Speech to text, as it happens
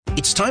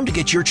It's time to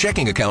get your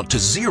checking account to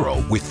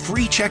zero with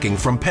free checking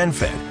from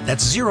PenFed.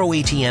 That's zero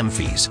ATM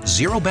fees,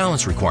 zero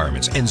balance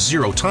requirements, and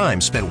zero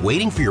time spent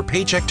waiting for your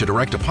paycheck to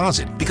direct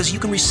deposit because you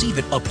can receive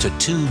it up to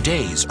 2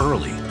 days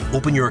early.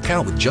 Open your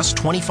account with just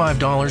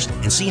 $25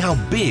 and see how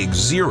big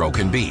zero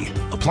can be.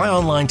 Apply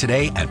online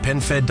today at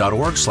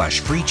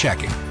PenFed.org/free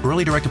checking.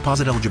 Early direct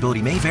deposit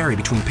eligibility may vary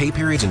between pay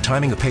periods and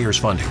timing of payers'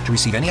 funding. To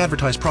receive any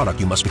advertised product,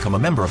 you must become a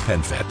member of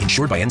PenFed,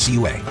 insured by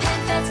NCUA.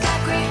 That's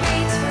got great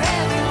rates for everyone.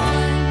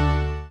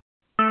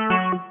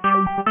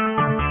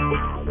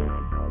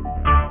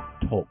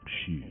 Talk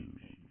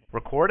shoes.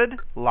 Recorded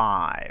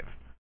live.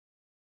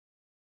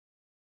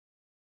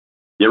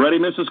 You ready,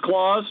 Mrs.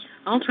 Claus?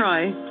 I'll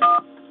try.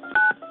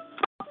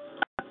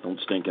 Don't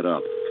stink it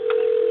up.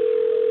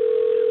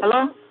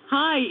 Hello?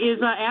 Hi,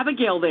 is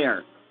Abigail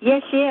there?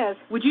 Yes, she is.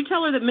 Would you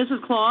tell her that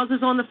Mrs. Claus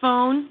is on the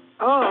phone?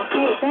 Oh,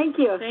 okay. Thank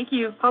you. Thank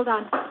you. Hold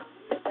on.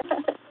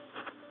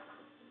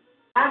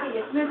 Abby,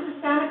 it's Mrs.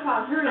 Santa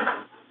Claus. Hurry.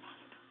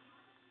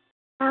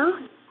 Oh?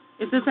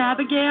 Is this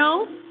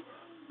Abigail?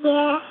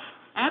 Yes.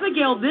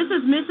 Abigail, this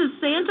is Mrs.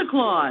 Santa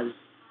Claus.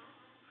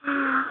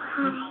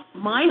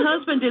 My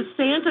husband is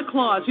Santa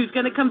Claus, who's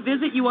going to come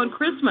visit you on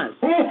Christmas.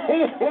 Ho,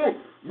 ho, ho!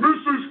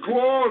 Mrs.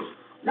 Claus,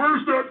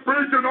 where's that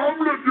bacon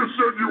omelet you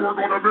said you were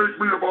going to make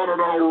me about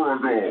an hour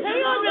ago?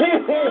 Hang on,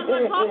 Mrs. Claus.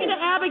 I'm talking to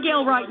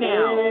Abigail right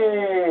now.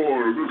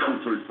 Oh, this will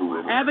take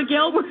forever.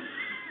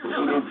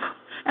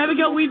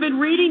 Abigail, we've been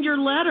reading your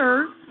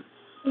letter.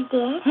 You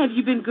did? Have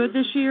you been good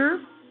this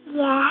year?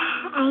 Yeah,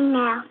 I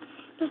know.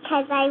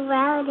 Because I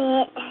wrote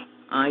it.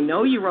 I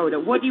know you wrote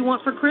it. What do you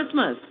want for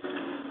Christmas?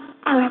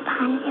 A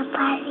Rapunzel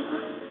party.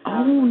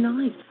 Oh,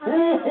 nice.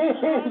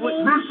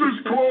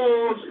 Mrs.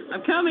 Claus!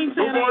 I'm coming,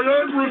 Santa. The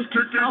Viagra's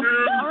kicking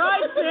in. All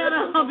right,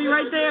 Santa. I'll be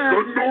right there.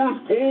 The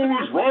North Pole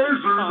is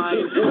rising. All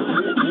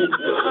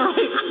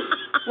right.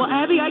 Well,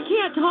 Abby, I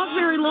can't talk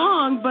very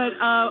long, but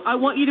I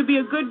want you to be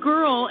a good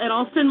girl, and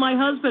I'll send my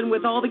husband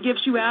with all the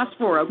gifts you asked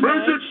for, okay?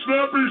 Make it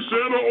snappy.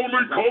 Santa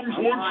only comes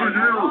once a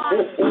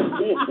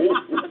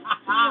year.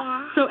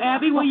 So,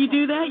 Abby, will you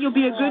do that? You'll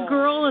be a good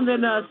girl, and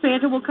then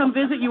Santa will come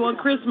visit you on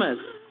Christmas.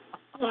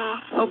 Yeah.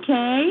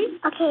 Okay?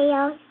 Okay,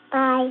 yo.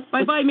 Bye.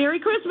 Bye-bye. Merry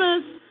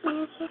Christmas.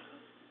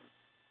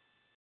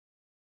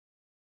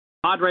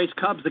 Padres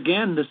Cubs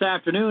again this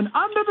afternoon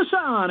under the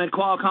sun at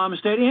Qualcomm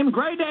Stadium.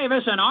 Gray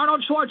Davis and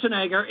Arnold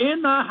Schwarzenegger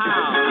in the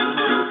house.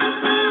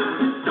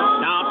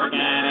 Don't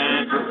forget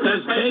it.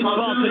 There's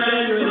baseball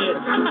today, you idiot.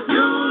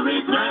 You'll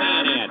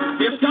regret it.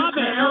 Stop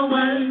it.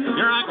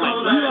 You're acting.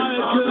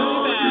 You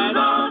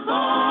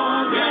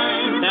are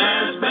good bad.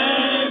 There's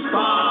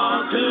baseball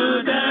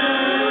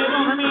today.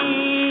 For me.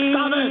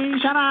 Stop it.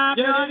 Shut up.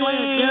 You're ugly.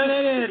 You're an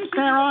idiot.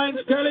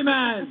 Steroids. Curly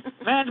man.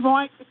 Veg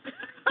boy.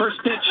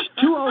 First pitch,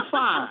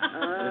 205.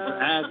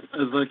 At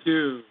the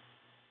cue.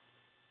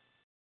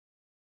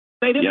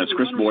 Yes,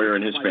 Chris Boyer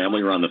and his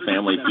family were on the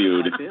Family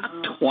Feud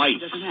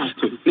twice.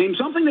 Name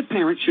something that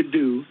parents should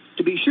do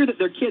to be sure that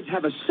their kids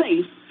have a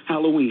safe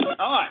Halloween.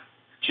 All right.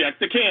 Check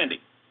the candy.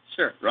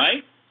 Sure.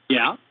 Right?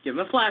 Yeah. Give him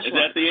a flashlight. Is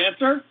that the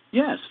answer?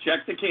 Yes.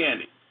 Check the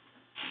candy.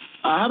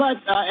 How about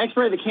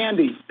X-ray the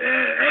candy?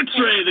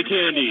 X-ray the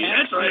candy.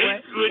 That's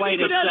right. Wait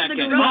a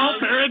second. All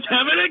parents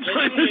have an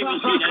X-ray.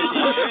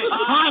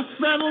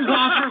 Hospitals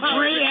offer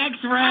free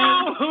X-ray.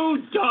 Oh, who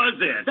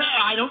does it?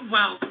 I don't,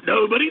 well.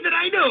 Nobody that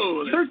I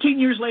know. 13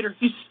 years later,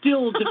 he's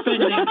still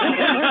defending X-ray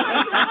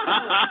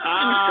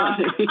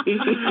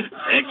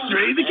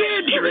the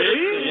candy,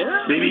 Ray.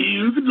 Yeah. Maybe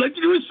you would like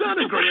to do a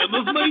sonogram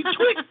of my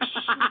Twix.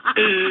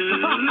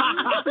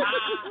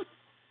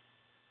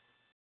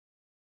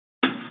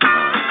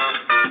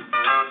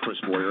 Chris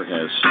Boyer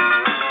has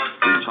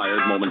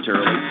retired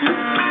momentarily.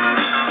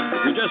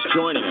 If you're just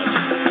joining us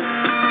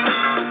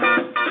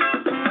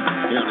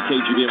here on the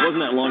KGB, it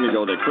wasn't that long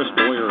ago that Chris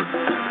Boyer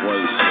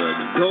was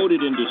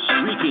goaded into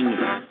streaking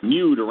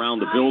nude around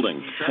the building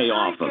to pay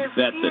off a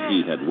bet that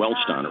he had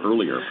welched on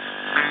earlier.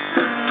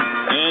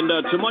 And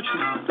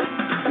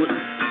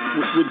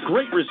with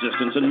great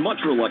resistance and much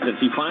reluctance,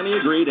 he finally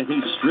agreed, and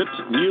he stripped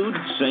nude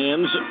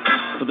sans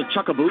for the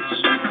chuckaboots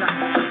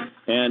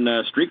and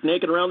streaked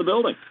naked around the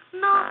building.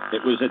 It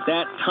was at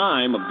that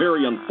time, a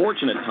very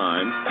unfortunate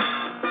time.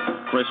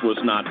 Chris was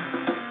not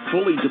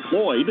fully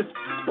deployed,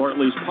 or at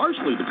least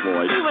partially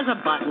deployed. He was a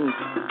button.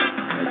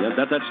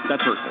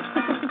 That's hurtful.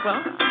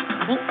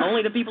 Well,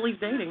 only the people he's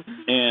dating.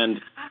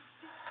 And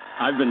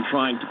I've been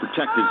trying to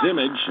protect his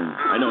image, and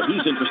I know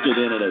he's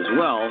interested in it as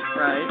well.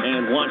 Right.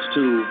 And wants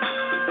to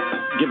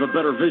give a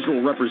better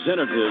visual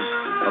representative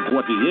of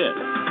what he is.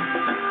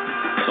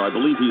 So I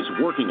believe he's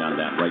working on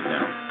that right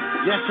now.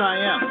 Yes,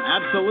 I am.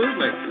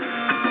 Absolutely.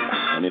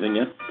 Anything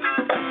yet?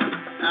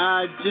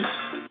 I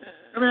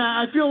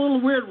feel a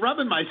little weird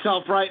rubbing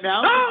myself right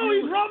now. Oh,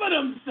 he's rubbing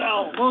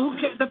himself. Well, who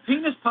cares? The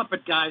penis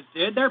puppet guys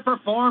did. They're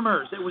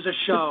performers. It was a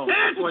show.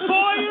 It's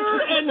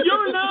Boyer, and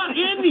you're not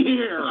in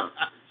here.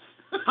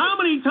 How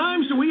many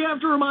times do we have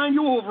to remind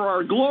you over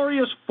our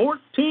glorious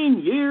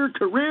 14-year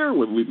career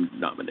when we've been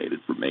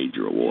nominated for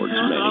major awards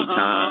many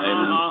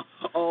times?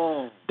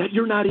 that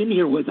you're not in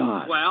here with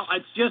us. Well,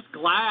 it's just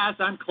glass.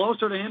 I'm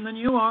closer to him than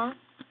you are.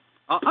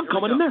 I'm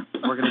coming in there.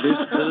 We're going to do.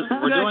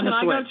 We're doing the Can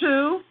I switch. go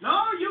too?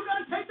 No, you got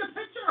to take the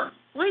picture.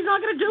 Well, he's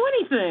not going to do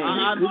anything.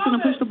 Who's going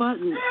to push the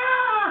button?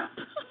 Yeah.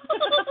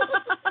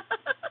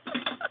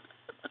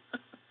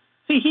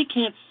 See, he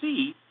can't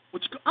see.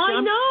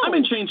 I know. I'm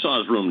in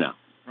Chainsaw's room now.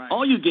 Right.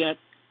 All you get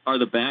are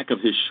the back of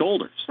his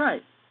shoulders.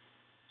 Right.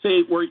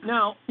 See,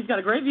 Now, he's got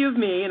a great view of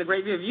me and a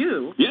great view of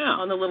you. Yeah.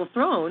 On the little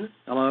throne.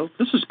 Hello.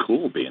 This is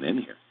cool being in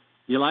here.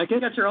 You like You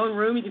it? got your own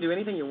room. You can do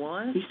anything you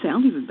want. You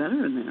sound even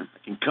better in there. I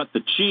can cut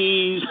the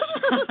cheese.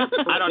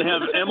 I don't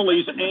have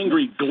Emily's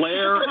angry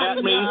glare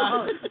at me.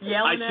 I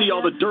Yelling see at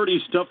all you. the dirty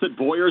stuff that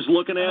Boyer's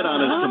looking at on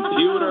his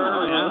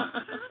computer. Yeah.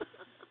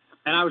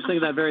 And I was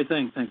thinking that very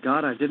thing. Thank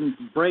God I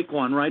didn't break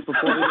one right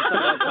before we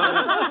started.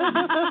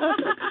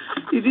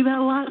 You do that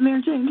a lot in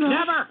there, James?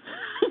 Never.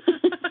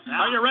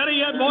 Are you ready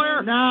yet,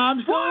 Boyer? No,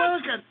 I'm still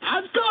working.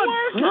 I'm still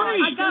working.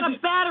 I got a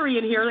battery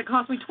in here that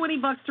cost me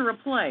 $20 to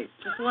replace.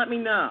 Just let me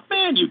know.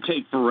 Man, you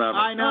take forever.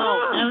 I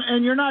know,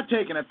 and you're not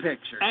taking a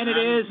picture. And it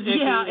is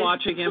icky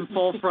watching him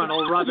full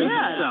frontal rubbing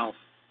himself.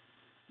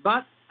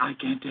 But I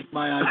can't take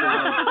my eyes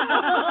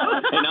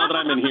off. Hey, now that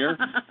I'm in here,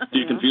 do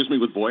you confuse me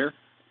with Boyer?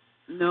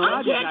 No,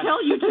 I can't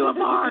tell you two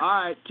apart. All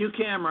right, cue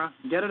camera.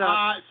 Get it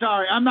up.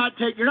 Sorry, I'm not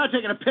taking. You're not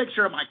taking a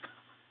picture of my.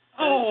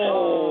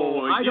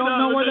 Oh, I don't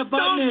know where the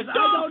button is. I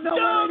don't know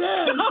where it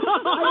is.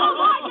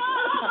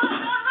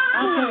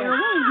 Okay,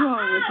 what is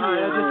wrong with you? All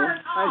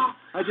right,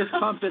 I just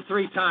pumped it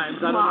 3 times.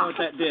 I don't know what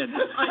that did.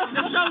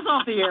 The show's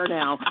off the air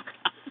now.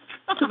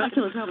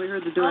 Temecula probably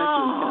heard the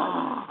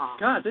directions.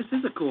 God, this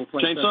is a cool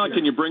place. Chainsaw,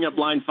 can you bring up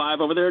line 5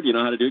 over there? Do you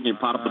know how to do it? Can you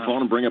pot up the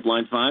phone and bring up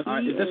line 5? All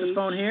right, is this his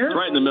phone here? It's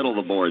right in the middle of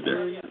the board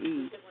there.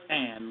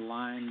 And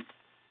line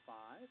 5.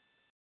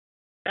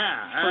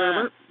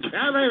 Yeah,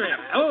 baby.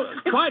 Oh,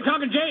 quiet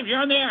talking, James. You're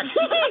on the air.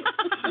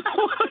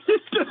 What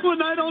is this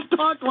when I don't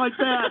talk like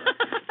that?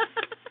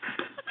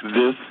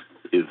 This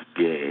is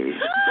gay.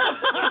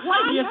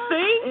 What do you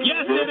think?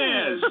 Yes, it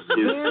is.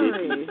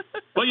 Very.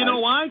 Well, you know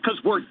why?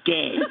 Because we're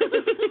gay.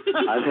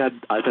 I've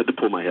had to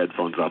pull my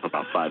headphones off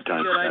about 5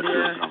 times. Good That's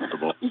idea.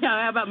 uncomfortable.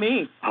 Yeah, how about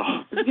me?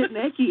 Oh, It's getting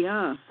icky,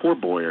 huh? poor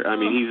Boyer. I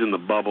mean, he's in the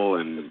bubble,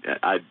 and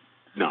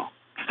no.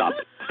 Stop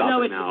it. Stop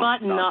No, it it's now.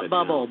 button, Stop not it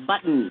bubble. now.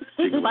 Button.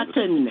 Jingle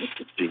Button.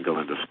 You can go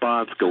into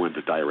spots, go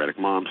into diuretic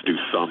moms, do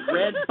something.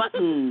 Red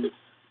button.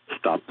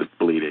 Stop the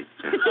bleeding.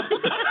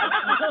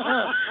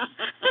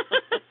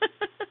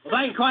 Well,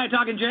 thank you, quiet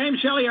talking, James.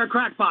 Shelly or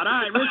crackpot. All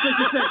right, Route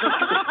 66.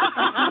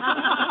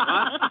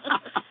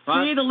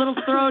 See, the little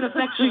throat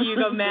affects you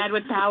go mad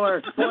with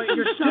power. Boy,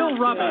 you're still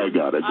rubbing. I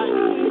gotta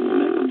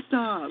go.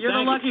 Stop. You're the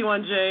lucky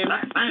one, James.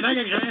 Thank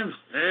you, James.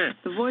 Yeah.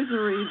 The voice of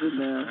reason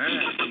there. All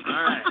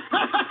right.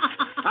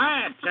 All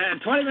right,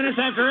 20 minutes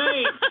after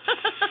 8.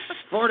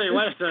 40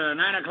 west of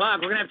 9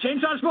 o'clock. We're going to have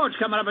Chainsaw Sports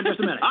coming up in just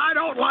a minute. I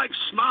don't like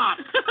snot.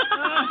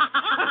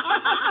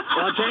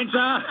 Well,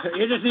 Chainsaw,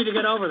 you just need to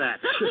get over that.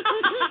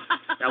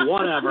 Yeah,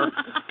 whatever.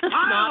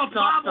 I have a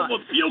problem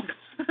with mucus.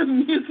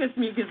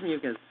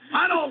 Mucus.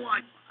 I don't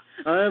like.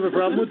 I have a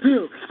problem with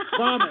puke,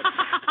 vomit,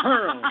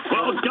 hurl.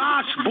 Well,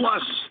 gosh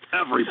bless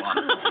everybody.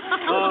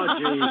 Oh,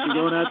 geez, you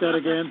going at that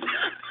again?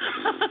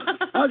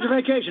 How's your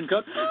vacation,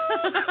 Cook?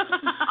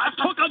 I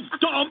took a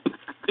dump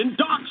in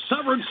Doc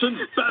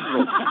Severson's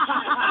bedroom.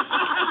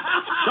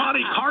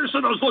 Johnny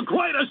Carson was the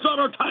greatest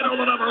entertainer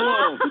that ever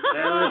lived.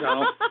 There we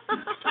go.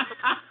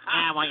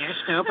 Yeah, well, you're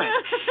stupid.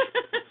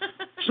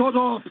 Shut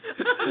up,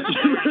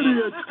 you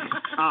idiot.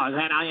 Oh, is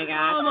that all you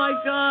got? Oh, my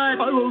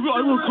God. I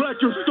will crack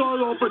your skull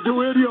open, you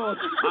idiot.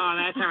 Oh,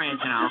 that's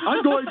original.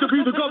 I'm going to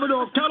be the governor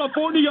of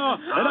California,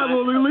 and I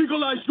will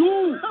illegalize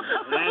you.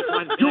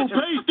 You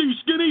pasty,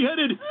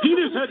 skinny-headed,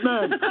 penis-head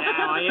man.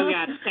 Yeah, well, you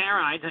got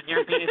steroids, and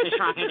your penis is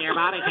shrunk into your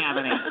body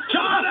cavity.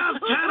 John F.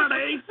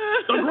 Kennedy,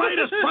 the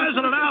greatest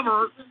president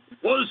ever,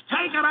 was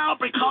taken out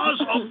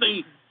because of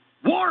the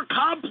war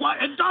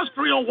complex,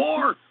 industrial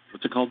war.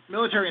 What's it called?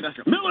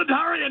 Military-industrial.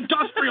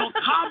 Military-industrial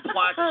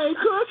complex. Hey,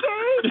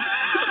 Cookie!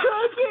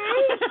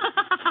 Cookie!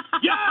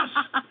 Yes!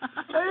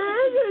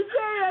 I didn't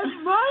say that's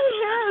my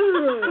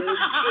heritage.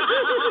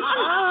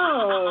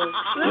 Oh,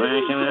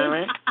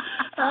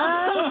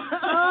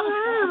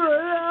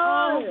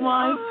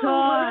 my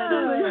God.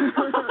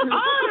 I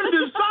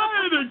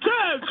decided to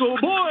cancel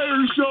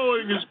Boyer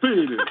showing his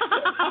penis.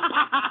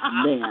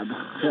 Damn.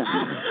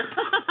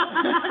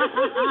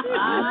 I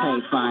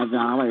paid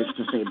 $5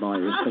 to see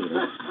Boyer's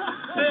penis.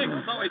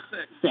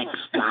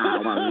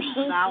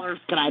 $6.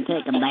 Can I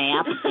take a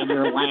nap in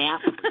your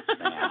lap?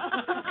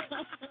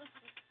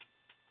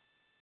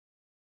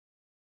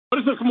 What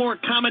is the more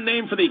common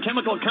name for the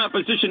chemical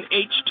composition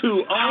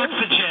H2O?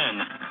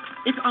 Oxygen.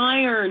 It's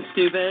iron,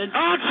 stupid.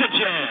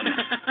 Oxygen.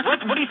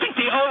 What do you think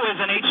the O is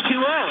in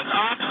H2O? It's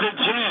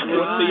oxygen.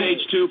 What's the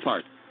H2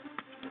 part?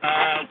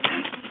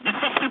 It's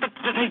that stupid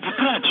thing you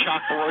put on a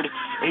chalkboard.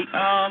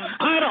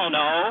 I don't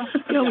know.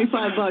 You owe me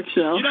 $5,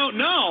 Shell. You don't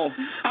know?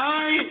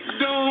 I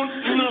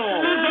don't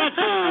know.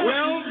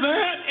 Well,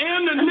 that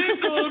and the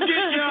nickel will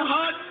get you a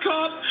hot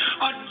cup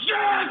of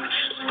Jack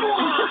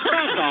Squat.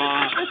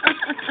 off.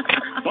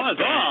 Buzz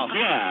off?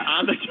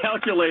 Yeah. On the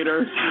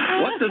calculator,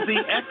 what does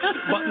the X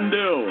button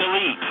do?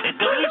 Delete. It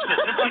deletes it.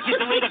 It's like you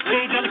delete a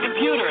page on the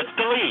computer. It's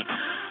delete.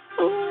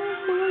 Oh,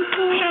 my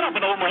God. Shut up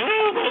and oh my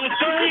God. It's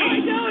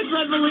delete. No, it's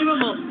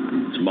unbelievable.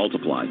 It's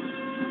multiply.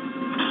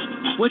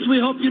 Which we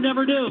hope you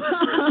never do.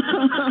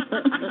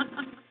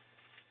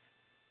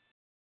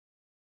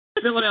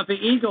 Philadelphia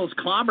Eagles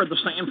clobbered the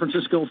San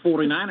Francisco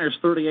 49ers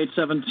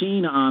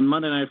 38-17 on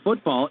Monday Night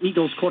Football.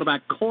 Eagles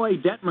quarterback Coy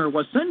Detmer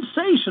was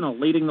sensational,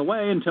 leading the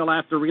way until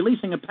after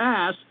releasing a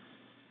pass,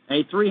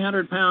 a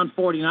 300-pound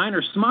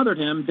 49er smothered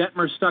him.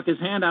 Detmer stuck his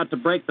hand out to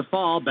break the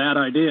fall. Bad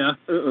idea.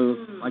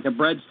 Like a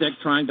breadstick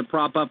trying to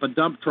prop up a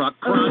dump truck.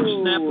 Crunch,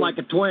 snapped like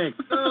a twig.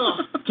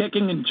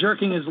 Kicking and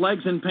jerking his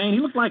legs in pain. He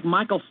looked like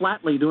Michael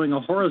Flatley doing a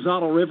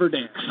horizontal river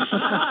dance.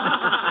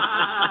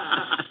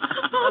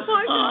 Oh,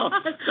 my God.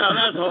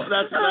 No,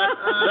 that's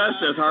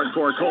just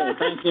hardcore cold.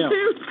 Thank you.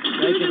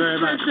 Thank you very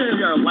much.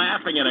 We are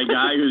laughing at a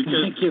guy who's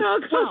just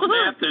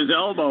snapped his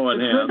elbow at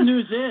him. The good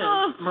news is,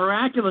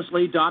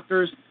 miraculously,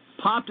 doctors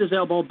popped his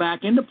elbow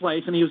back into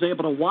place, and he was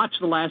able to watch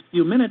the last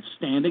few minutes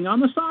standing on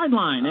the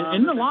sideline.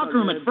 In the locker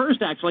room at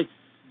first, actually,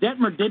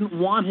 Detmer didn't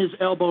want his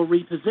elbow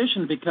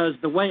repositioned because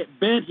the way it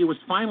bent, he was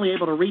finally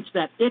able to reach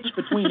that itch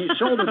between his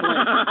shoulder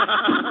blades.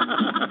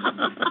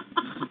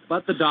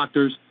 But the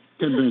doctors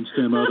convinced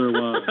him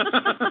otherwise.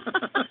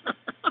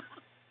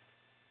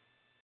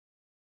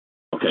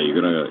 Okay,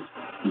 you're going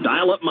to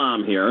dial up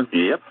Mom here.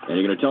 Yep. And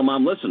you're going to tell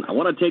Mom, listen, I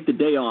want to take the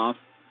day off.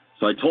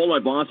 So I told my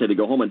boss I had to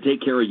go home and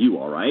take care of you,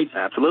 all right?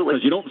 Absolutely.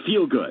 Because you don't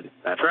feel good.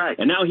 That's right.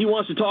 And now he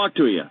wants to talk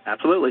to you.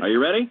 Absolutely. Are you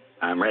ready?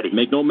 I'm ready.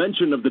 Make no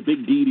mention of the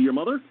big D to your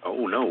mother.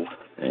 Oh, no.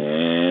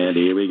 And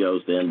here we go.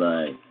 Stand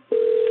by.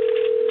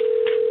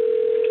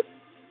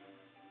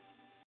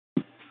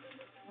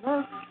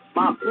 Hello?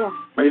 Mom. Yeah.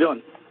 What are you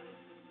doing?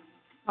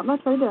 Not much.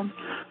 What are you doing?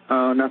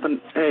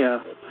 Nothing. Hey,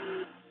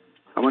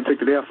 I want to take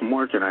the day off from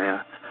work, and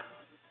I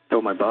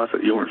told my boss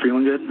that you weren't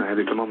feeling good, and I had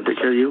to come home and take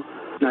care of you.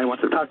 Now he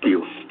wants to talk to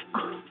you.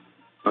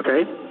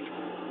 Okay?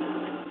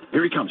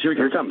 Here he comes. Here he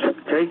comes.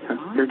 Okay?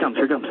 Here he comes.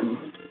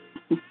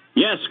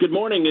 Yes, good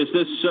morning. Is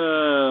this,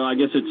 I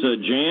guess it's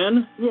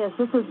Jan? Yes,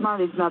 this is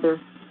Marty's mother.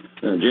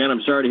 Jan,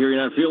 I'm sorry to hear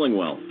you're not feeling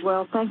well.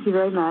 Well, thank you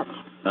very much.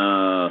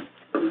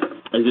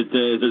 Is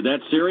it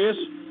that serious?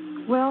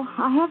 Well,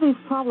 I have these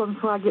problems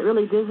where I get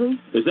really dizzy.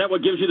 Is that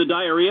what gives you the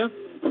diarrhea?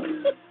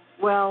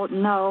 Well,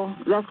 no.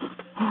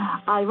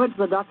 I went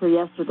to the doctor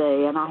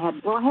yesterday, and I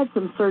had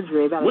some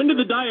surgery about When did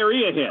the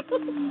diarrhea hit?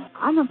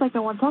 I don't think I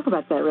want to talk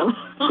about that, really.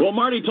 Well,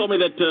 Marty told me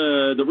that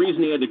the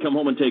reason he had to come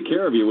home and take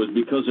care of you was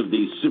because of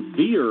the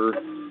severe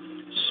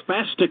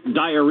spastic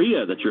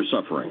diarrhea that you're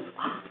suffering.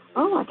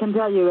 Oh, I can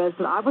tell you, as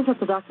I was at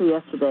the doctor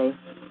yesterday.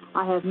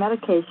 I have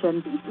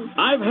medication.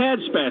 I've had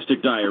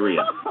spastic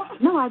diarrhea.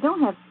 No, I don't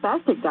have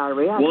spastic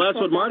diarrhea. Well,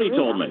 that's what Marty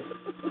told me.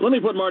 Let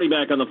me put Marty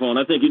back on the phone.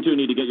 I think you two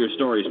need to get your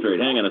story straight.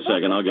 Hang on a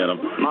second. I'll get him.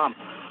 Mom.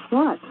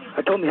 What?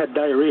 I told him he had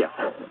diarrhea.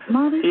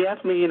 Marty? He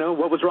asked me,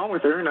 what was wrong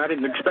with her, and I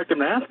didn't expect him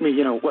to ask me,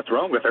 what's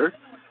wrong with her.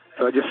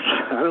 So I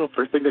don't know,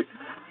 first thing that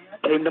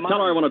came to mind.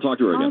 Tell her I want to talk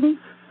to her again. Marty?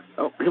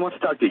 Oh, he wants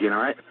to talk to you again,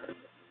 all right?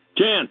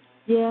 Jan.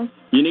 Yes?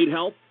 You need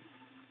help?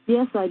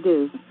 Yes, I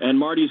do. And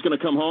Marty's going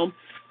to come home?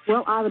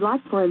 Well, I would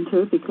like for him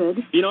to, if he could.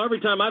 Every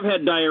time I've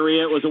had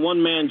diarrhea, it was a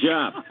one-man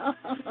job.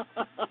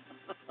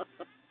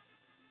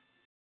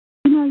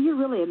 You're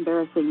really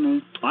embarrassing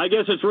me. I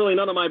guess it's really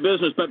none of my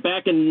business, but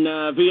back in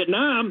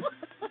Vietnam,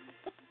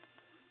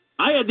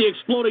 I had the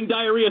exploding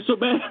diarrhea so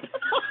bad,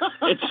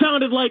 it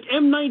sounded like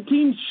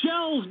M19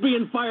 shells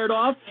being fired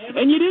off,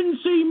 and you didn't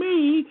see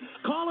me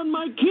calling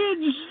my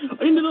kids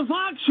into the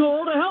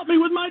foxhole to help me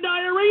with my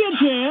diarrhea,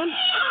 Jan.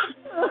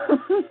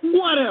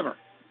 Whatever.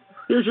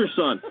 Here's your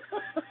son.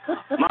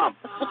 Mom.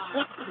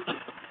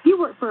 You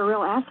work for a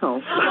real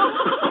asshole.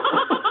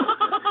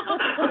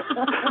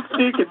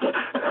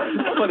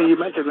 It's funny you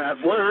mentioned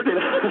that word.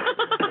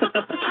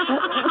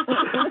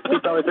 He's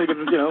probably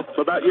thinking,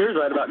 about yours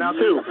right about now,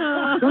 too.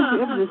 Don't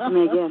you ever do this to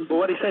me again. Well,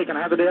 what do you say? Can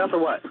I have the day off or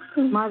what?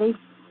 Marty,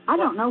 I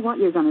don't know what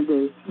you're going to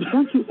do.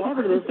 Don't you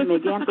ever do this to me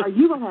again, or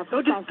you will have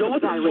spastic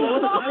diarrhea.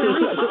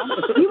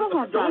 You will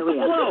have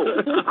diarrhea.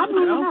 I'm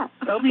hanging up.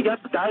 Tell me you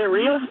got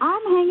diarrhea?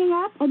 I'm hanging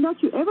up, and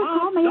don't you ever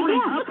call me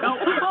again.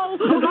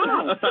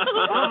 Goodbye.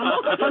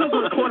 If I don't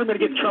go to court, I'm going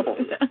to get in trouble.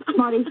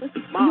 Marty,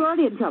 you're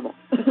already in trouble.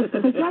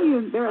 Now you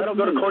embarrassed I don't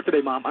go to court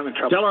today, Mom. I'm in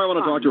trouble. Tell her I want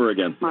to talk to her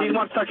again. He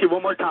wants to talk to you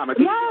one more time.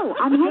 No,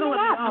 I'm hanging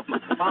up.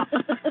 Mom.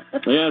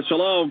 Yes,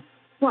 hello.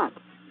 What?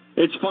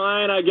 It's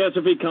fine, I guess,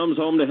 if he comes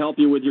home to help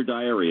you with your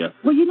diarrhea.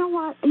 Well, you know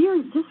what?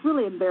 You're just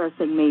really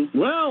embarrassing me.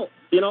 Well,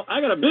 I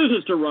got a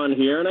business to run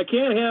here, and I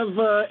can't have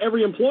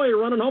every employee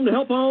running home to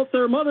help out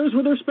their mothers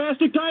with their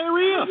spastic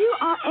diarrhea. You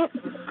are...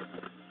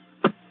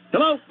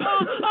 Hello?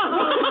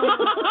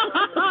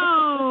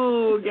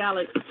 Oh,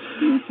 golly.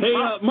 Hey,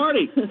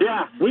 Marty.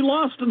 Yeah? We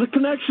lost the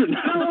connection.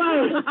 No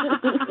way.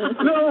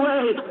 No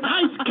way.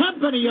 Nice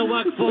company you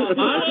work for,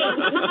 Marty.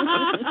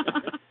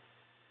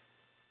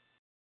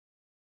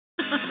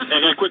 Hey, I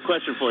got a quick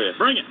question for you.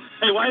 Bring it.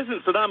 Hey, why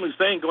isn't Saddam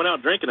Hussein going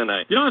out drinking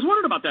tonight? You know, I was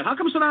wondering about that. How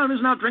come Saddam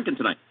isn't out drinking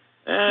tonight?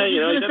 You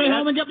know, He's going to stay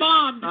home and get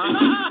bombed.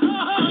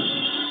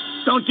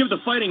 Don't give the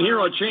fighting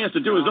hero a chance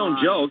to do his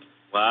own joke.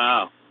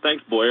 Wow.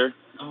 Thanks, Boyer.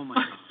 Oh, my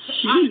God.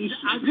 Jeez.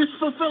 I'm just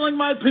fulfilling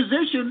my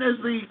position as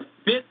the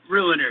bit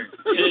ruiner.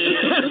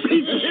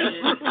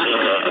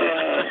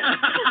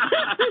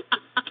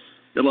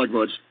 Good luck,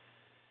 Butch.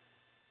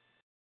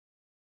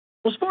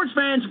 Well, sports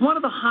fans, one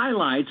of the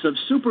highlights of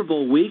Super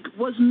Bowl week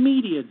was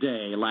Media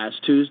Day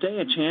last Tuesday,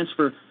 a chance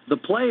for the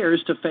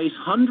players to face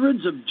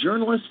hundreds of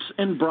journalists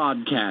and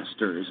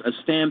broadcasters, a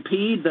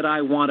stampede that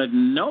I wanted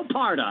no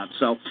part of.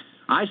 So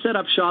I set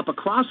up shop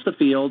across the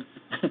field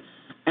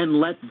and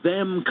let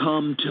them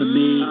come to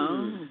me.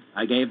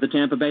 I gave the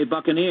Tampa Bay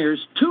Buccaneers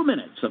 2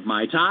 minutes of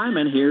my time,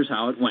 and here's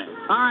how it went.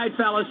 All right,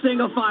 fellas,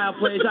 single file,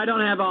 please. I don't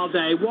have all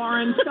day.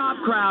 Warren, stop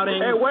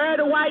crowding. Hey, where are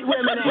the white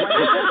women at?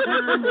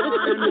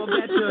 Warren, we'll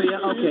get to you.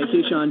 Okay,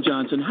 Keyshawn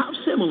Johnson, how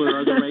similar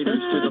are the Raiders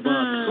to the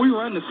Bucs? We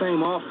run the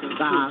same offense.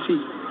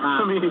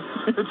 I mean,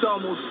 it's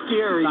almost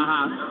scary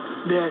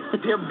that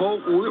they're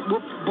both. We're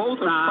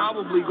both are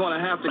probably going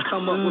to have to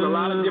come up with a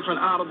lot of different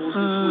audibles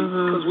this week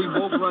because we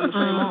both run the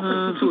same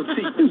offense to a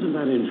T. Isn't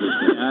that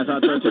interesting? I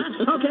thought so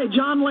too. Okay,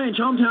 John Lynch,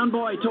 hometown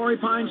boy, Torrey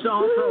Pines to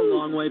All-Pro,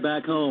 long way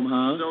back home,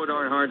 huh? So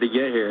darn hard to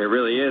get here. It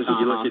really is. If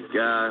you look at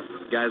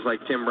guys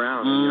like Tim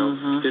Brown, you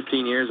know,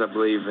 15 years, I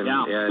believe, and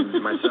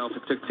myself,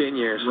 it took 10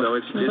 years. So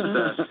it's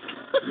just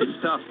it's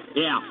tough.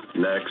 Yeah.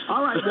 Next.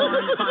 All right,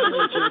 Warren, finally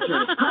it's your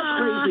turn. How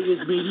crazy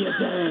is Media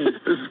Day?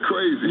 It's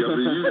crazy. I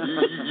mean,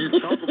 you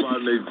talk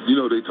about it,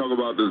 they talk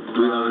about the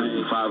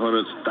 300,000,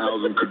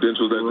 500,000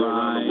 credentials that go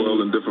around the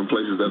world in different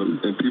places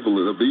and people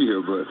that'll be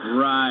here, but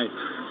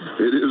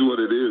it is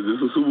what it is.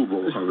 It's a Super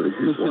Bowl. I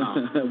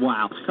mean,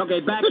 wow. Okay,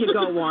 back you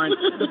go, Warren.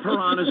 The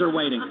Piranhas are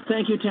waiting.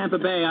 Thank you,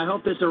 Tampa Bay. I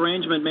hope this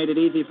arrangement made it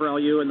easy for all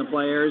you and the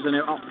players. And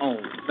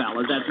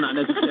fellas, that's not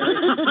necessary.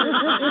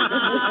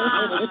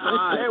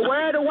 Hey,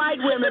 where are the white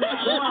women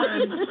at?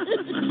 Warren.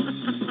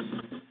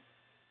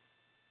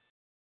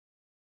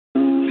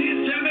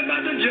 Please tell me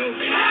about the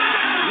joke.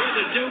 You're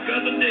the joke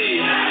of the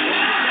day.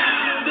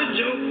 The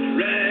joke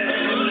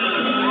right now.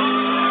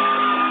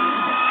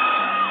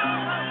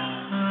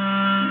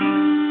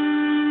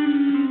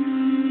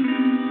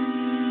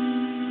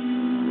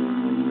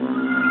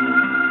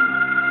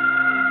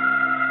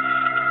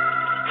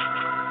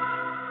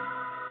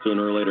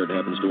 Sooner or later, it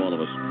happens to all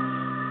of us.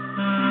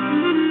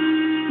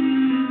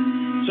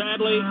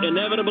 Sadly,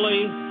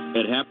 inevitably,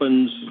 it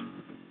happens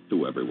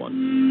to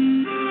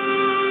everyone.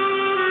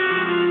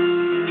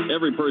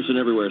 Every person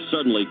everywhere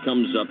suddenly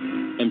comes up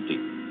empty.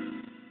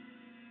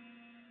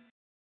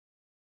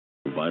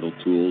 Vital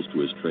tools to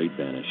his trade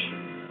vanish.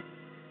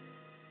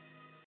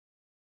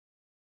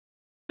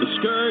 The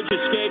scourge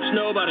escapes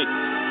nobody.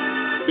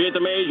 Be it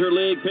the major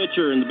league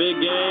pitcher in the big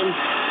game.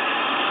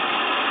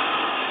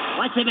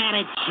 What's the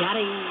matter,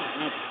 Johnny?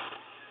 That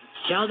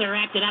shoulder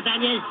acting up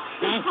on you?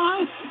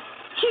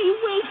 Gee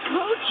whiz,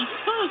 Coach.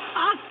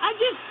 I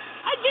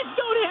just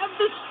don't have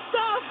the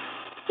stuff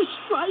to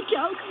strike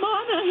out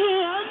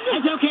Monahan.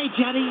 That's okay,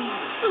 Johnny.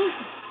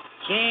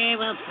 Sure,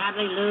 we'll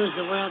probably lose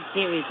the World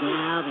Series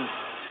now, but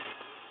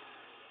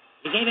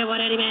you gave it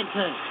what any man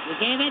could. You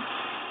gave it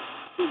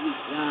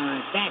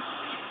your best.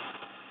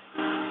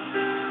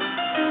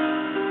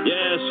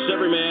 Yes,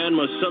 every man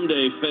must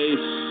someday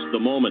face the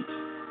moment.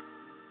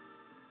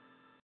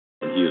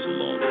 And he is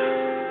alone.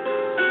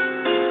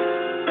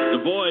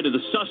 Devoid of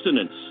the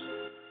sustenance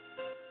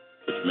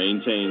which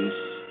maintains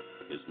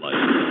his life.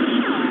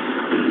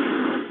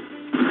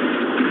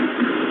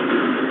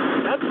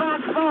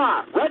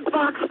 Red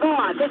Box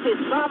 4, this is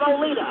Bravo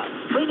Leader.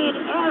 We need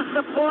air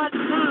support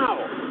now.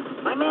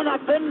 My men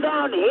have been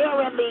down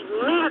here and the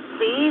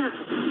Nazis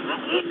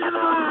are eating them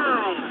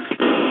alive.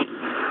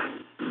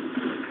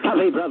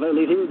 Copy, Bravo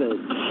Leader.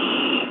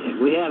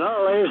 We have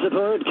all air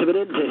support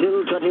committed to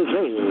Hill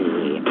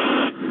 23.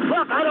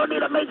 Look, I don't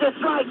need a major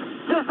strike.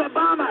 Just a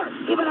bomber,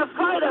 even a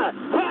fighter.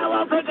 Hell,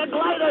 I'll take a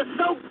glider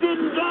soaked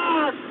in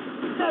gas.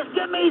 Just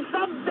give me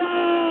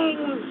something.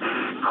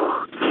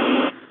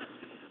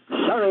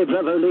 Sorry,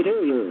 Bravo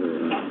Leader,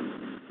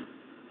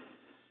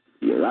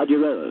 you're on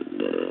your own.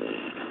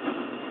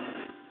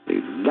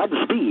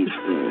 Godspeed.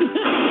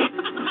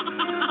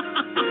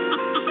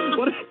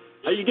 What?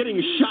 Are you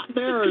getting shot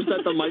there, or is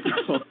that the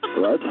microphone?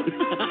 What?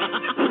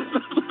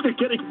 You're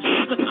getting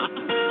shot.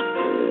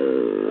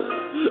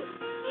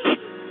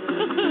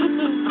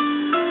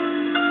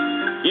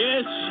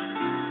 Yes.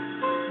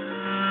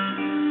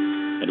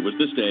 And it was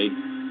this day,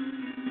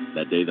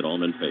 that day that all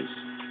men face.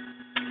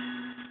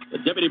 The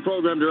Deputy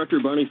Program Director,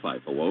 Barney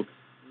Fife, awoke,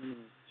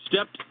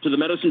 stepped to the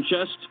medicine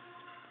chest,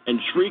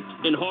 and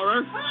shrieked in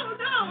horror. Oh,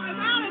 no, I'm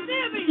out of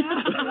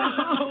Nivea.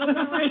 Oh,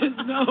 there is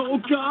no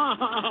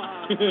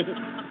God.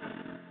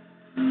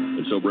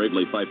 And so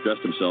bravely Fife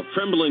dressed himself,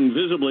 trembling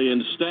visibly,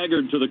 and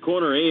staggered to the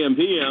corner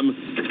AM/PM,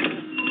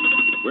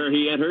 where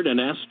he entered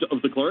and asked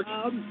of the clerk,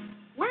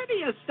 Where do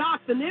you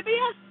stock the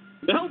Nivea?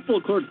 The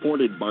helpful clerk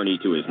pointed Barney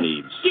to his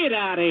needs. Get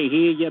out of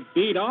here, you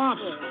beat off.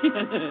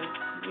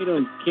 You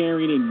don't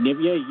carry any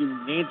Nivea, you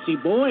Nancy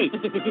boy.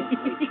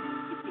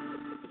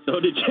 So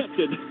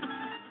dejected,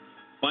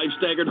 Fife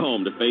staggered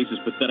home to face his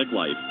pathetic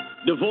life,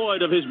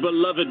 devoid of his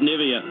beloved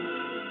Nivea.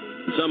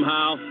 And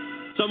somehow,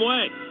 some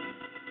way,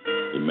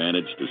 he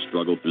managed to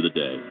struggle through the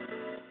day.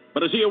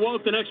 But as he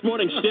awoke the next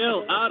morning,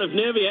 still out of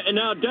Nivea and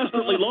now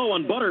desperately low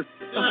on butter,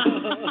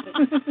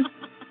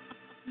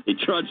 he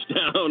trudged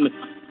down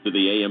to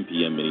the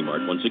AM/PM Mini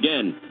Mart once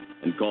again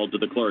and called to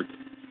the clerk.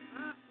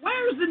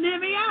 Where's the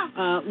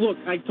Nivea? Look,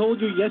 I told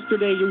you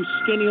yesterday, you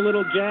skinny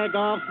little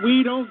jag-off,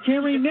 we don't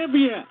carry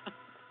Nivea.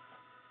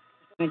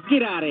 Now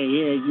get out of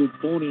here, you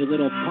bony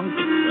little punk.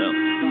 Well,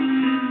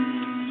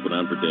 this went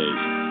on for days.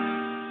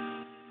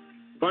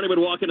 Barney would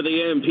walk into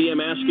the AM/PM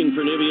asking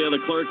for Nivea. The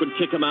clerk would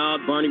kick him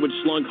out. Barney would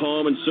slunk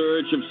home in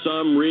search of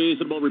some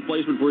reasonable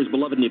replacement for his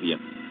beloved Nivea.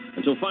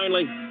 Until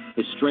finally,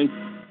 his strength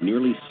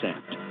nearly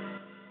sapped.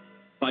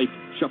 Fife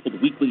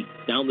shuffled weakly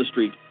down the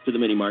street to the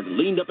mini-mart and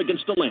leaned up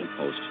against a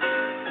lamppost,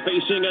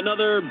 facing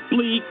another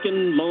bleak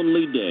and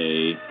lonely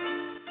day.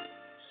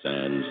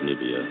 Sans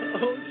Nivea.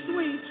 Oh,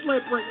 sweet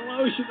slippery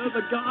lotion of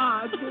the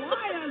gods,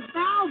 why hast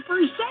thou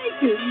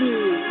forsaken me?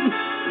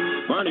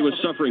 Barney was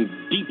suffering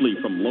deeply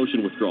from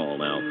lotion withdrawal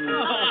now.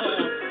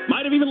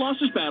 Might have even lost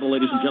his battle,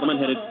 ladies and gentlemen,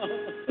 had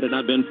it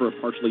not been for a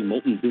partially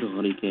molten bit of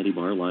honey candy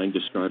bar lying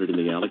discarded in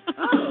the alley.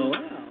 Oh,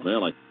 wow.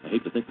 Well, I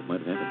hate to think what might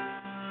have happened.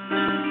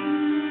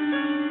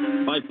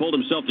 Fife pulled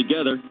himself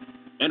together,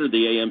 entered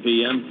the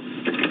AM/PM.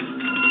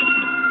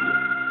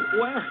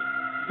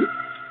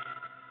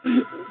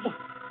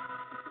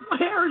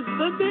 Where's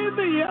the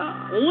Nivea?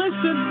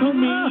 Listen to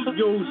me,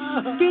 you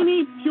skinny,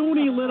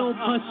 puny little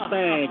puss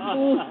bag.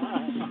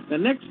 The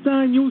next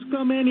time you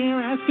come in here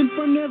asking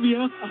for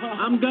Nivea,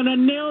 I'm gonna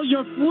nail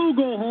your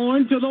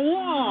flugelhorn to the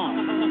wall.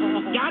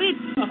 Got it?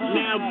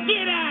 Now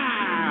get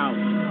out!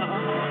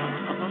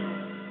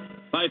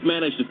 Fife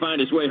managed to find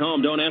his way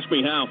home. Don't ask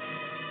me how.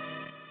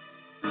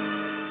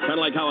 Kind of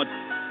like how a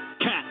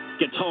cat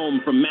gets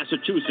home from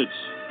Massachusetts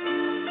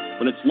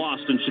when it's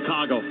lost in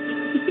Chicago.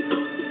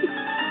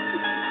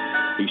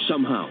 He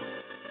somehow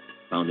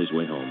found his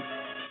way home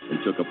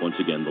and took up once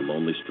again the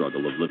lonely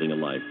struggle of living a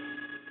life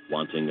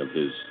wanting of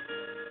his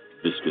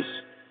viscous,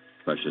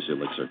 precious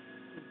elixir.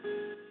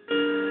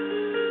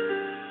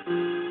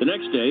 The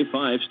next day,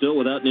 Fife, still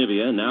without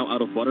Nivea, now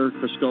out of butter,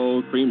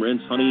 Crisco, cream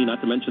rinse, honey, not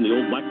to mention the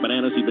old black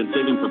bananas he'd been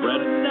saving for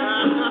bread.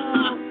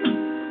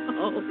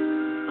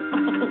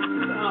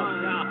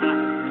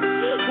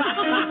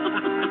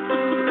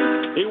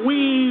 He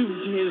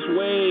weaved his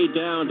way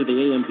down to the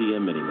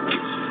AM/PM mini-mart.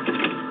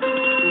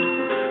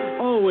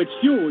 Oh, it's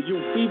you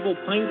feeble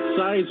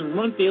pint-sized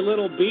runty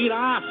little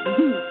beat-off.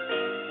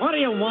 What do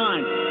you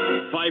want?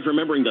 Fife,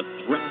 remembering the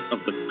threat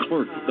of the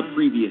clerk the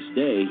previous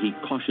day, he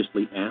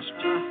cautiously asked,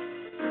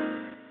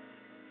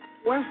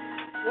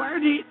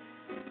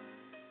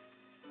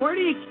 Where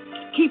do you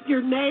keep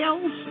your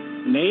nails?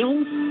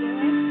 Nails?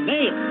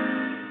 Nails?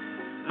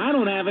 I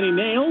don't have any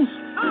nails.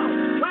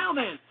 Oh, well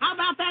then, how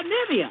about that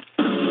Nivea?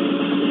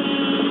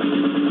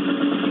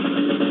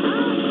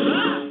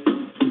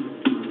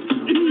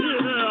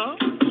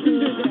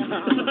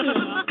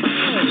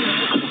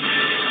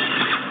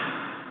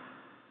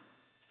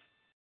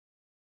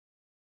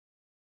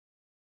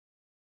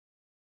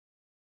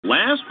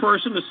 Last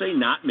person to say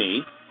not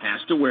me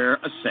has to wear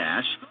a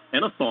sash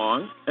and a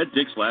thong at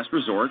Dick's Last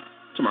Resort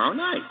tomorrow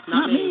night.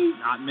 Not me.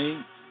 Not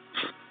me.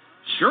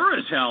 Sure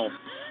as hell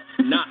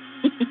not.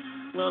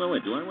 Well, no,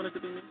 wait, do I want it to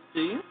be me?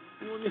 Do you?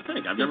 What do you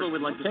think? I've never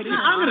would like to take see it.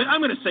 it.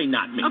 I'm gonna say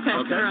not me. Okay.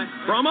 All right.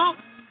 Promo?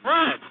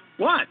 Right.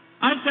 What?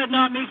 I said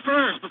not me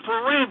first,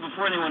 before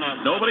anyone else.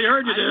 Nobody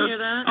heard you, I didn't dude. hear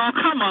that. Oh,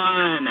 come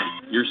on.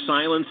 Your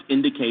silence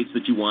indicates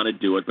that you want to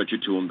do it, but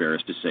you're too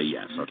embarrassed to say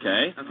yes,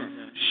 okay? Okay.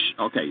 Shh.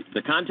 Okay,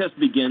 the contest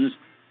begins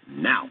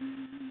now.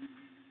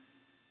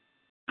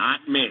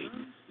 Not me.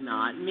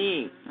 Not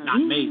me. Not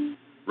me.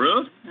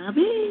 Ruth? Not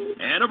me.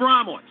 And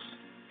Abramowitz.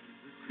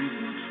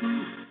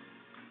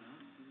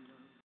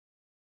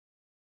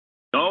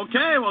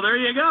 Okay, well, there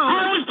you go.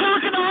 I was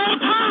talking the whole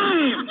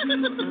time.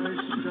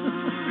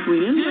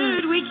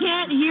 Dude, we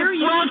can't hear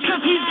you. Well, it's because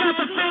he's got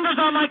the fingers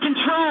on my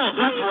controls.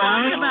 That's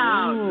right.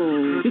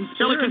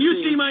 Shelly, can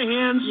you see my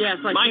hands?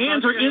 Yes, I my can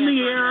hands touch are your in the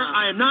hands air. right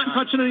now. I am not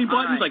touching any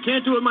buttons. right. I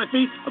can't do it with my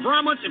feet.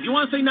 Abramowitz, if you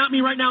want to say not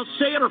me right now,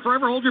 say it or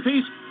forever hold your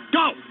peace.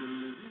 Go.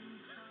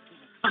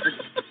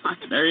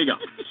 There you go.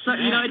 So,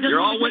 you know, it doesn't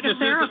You're all take a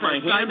witnesses that my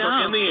therapist, I hands are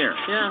know. in the air.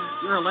 Yeah.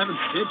 Your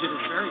 11th digit is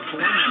very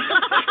important.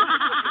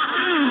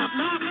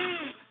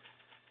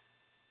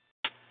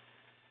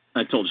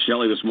 I told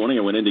Shelly this morning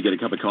I went in to get a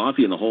cup of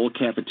coffee and the whole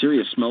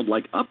cafeteria smelled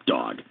like Up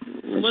Dog.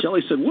 And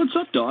Shelly said, "What's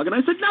Up Dog?" And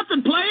I said,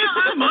 "Nothing, player.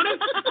 I'm on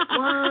it."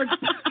 Word.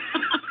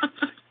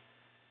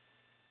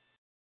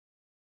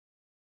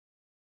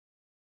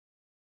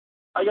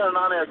 I got an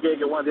on-air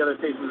gig at one of the other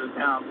stations in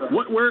town. So.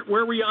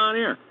 Where were you on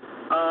air?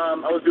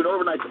 I was doing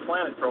overnight to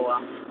Planet for a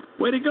while.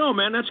 Way to go,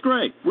 man. That's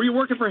great. Were you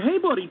working for Hey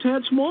Buddy,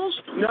 Tad Smalls?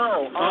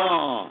 No.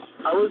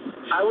 I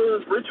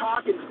was. Rich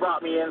Hawkins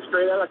brought me in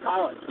straight out of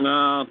college.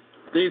 No,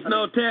 he's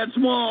no Tad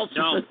Smalls.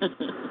 No.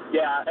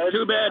 Yeah.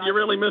 Too bad you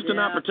really missed an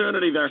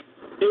opportunity there.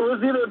 It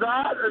was either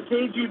that or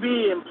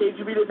KGB, and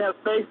KGB didn't have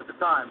space at the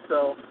time,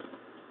 so.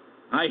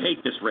 I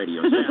hate this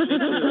radio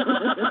station.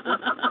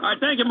 All right,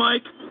 thank you,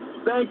 Mike.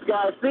 Thanks,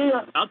 guys. See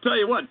ya. I'll tell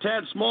you what,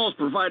 Tad Smalls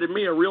provided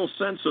me a real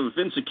sense of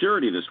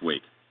insecurity this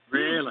week.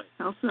 Really?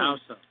 How so? How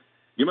so?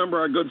 You remember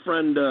our good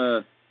friend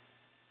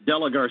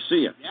Della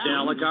Garcia? Yeah.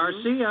 Della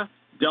Garcia.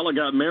 Della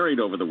got married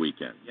over the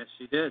weekend. Yes,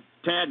 she did.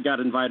 Tad got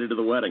invited to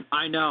the wedding.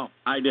 I know.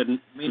 I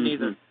didn't. Me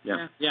neither.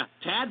 Yeah. Yeah.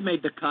 Tad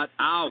made the cut.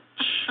 Ouch,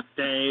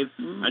 Dave.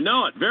 I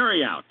know it.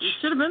 Very ouch. You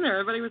should have been there.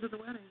 Everybody was at the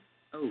wedding.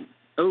 Oh.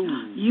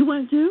 You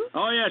went too?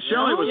 Oh, yeah,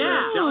 Shelly was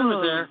there. Shelly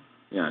was there.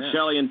 Yeah,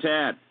 Shelly and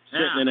Tad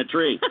sitting in a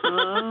tree.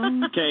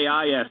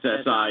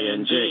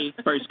 Kissing.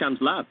 First comes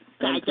love,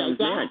 then comes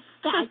marriage.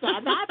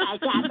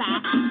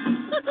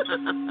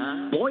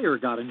 Boyer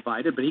got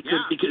invited, but he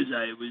couldn't because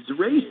I was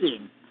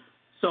racing.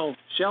 So,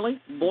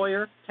 Shelly,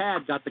 Boyer,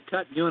 Tad got the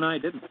cut. You and I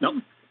didn't.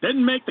 Nope.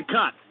 Didn't make the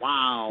cut.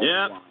 Wow.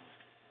 Yeah. Wow.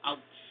 Ouch.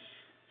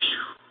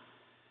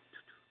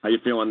 How you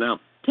feeling now?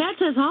 Tad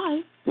says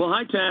hi. Well,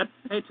 hi, Tad.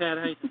 Hey, Tad.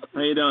 Hey.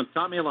 How you doing?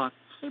 Taught me a lot.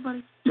 Hey,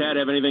 buddy. Tad,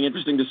 have anything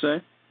interesting to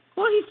say?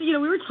 Well, he said,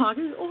 we were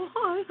talking. Oh,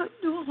 hi. How you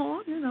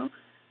doing?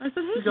 I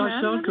said, hey, You guys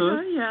Tad. sound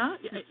good. Yeah.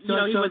 You he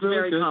guys was sound really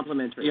very good.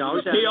 complimentary. He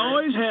always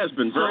has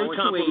been very Always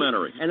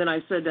complimentary. sweet. And then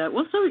I said,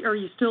 well, so are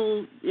you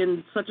still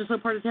in such and so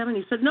part of town? And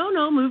he said, no,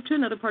 moved to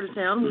another part of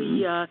town.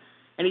 We, and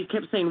he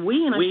kept saying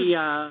we, and I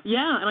said,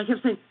 yeah, and I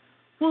kept saying,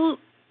 well,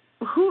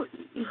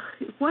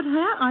 what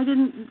I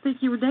didn't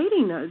think you were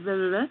dating.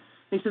 And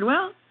he said,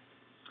 well,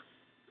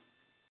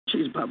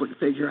 she's a public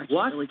figure. I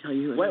can't really tell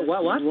you. Wait,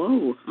 what?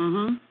 Whoa.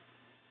 Mm-hmm.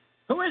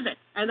 Who is it?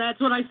 And that's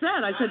what I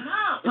said. I said,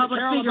 public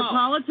Carol figure LeBeau.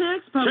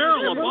 politics.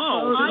 Carol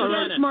LeBeau.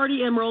 I guess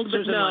Marty Emerald, but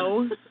Susan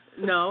no.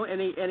 No, and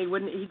he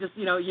wouldn't. He just,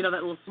 that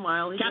little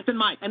smile. Captain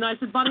Mike. And I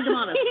said, Bonnie, come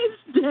on.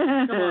 He's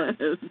dead.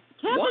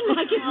 Captain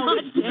Mike is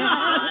not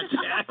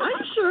dead. Are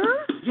you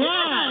sure?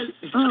 Yes.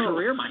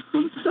 Career, Mike.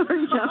 I'm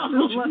sorry,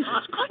 Captain Mike.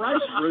 Jesus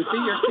Christ,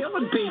 Ruthie, you're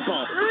killing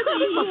people.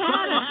 Ruthie, he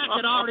had it.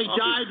 Hackett already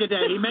died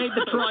today. He made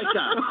the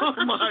troika. Oh,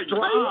 my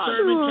God.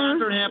 Serving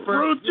Catherine Hepburn.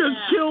 Ruth just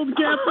killed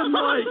Captain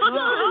Mike.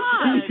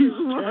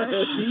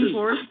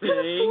 Poor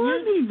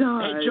thing. He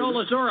died. Hey, Joe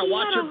Lazura,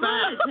 watch your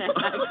back.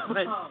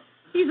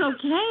 He's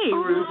okay,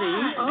 Ruthie.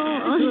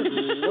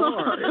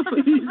 Lord.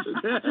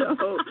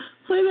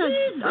 Play that.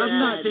 I'm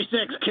not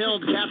 56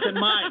 killed Captain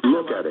Mike.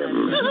 Look at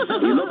him.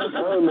 He looks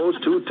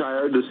almost too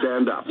tired to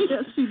stand up.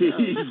 Yes, he does.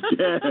 He's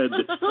dead.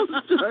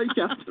 I'm sorry,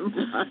 Captain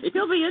Mike.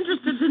 He'll be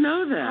interested to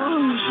know that.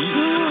 All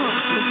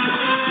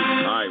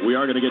right, we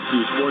are going to get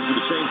to sports with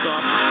the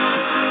chainsaw.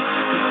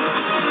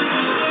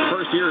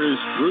 First here is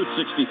Route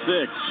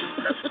 66.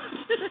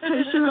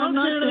 Hey, sure I'm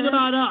not dead.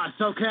 About us,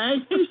 okay?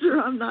 Hey,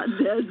 sure I'm not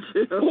dead,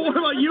 too. Well, what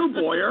about you,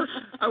 Boyer?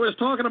 I was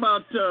talking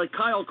about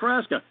Kyle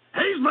Kraska.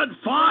 He's been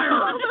fired.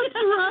 Oh, that's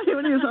right,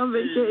 when he was on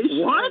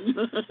vacation. What?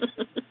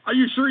 Are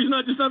you sure he's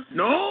not just up?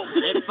 No.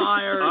 Get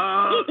fired.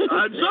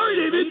 I'm sorry,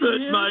 David, but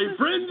my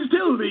friends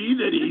tell me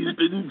that he's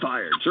been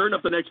fired. Sure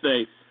enough, the next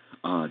day,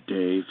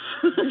 Dave,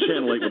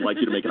 Channel 8 would like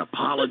you to make an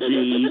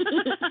apology.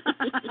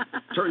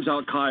 Turns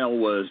out Kyle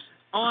was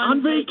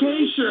on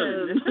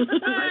vacation.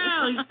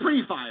 Well, he's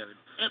pre-fired.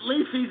 At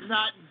least he's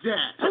not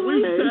dead.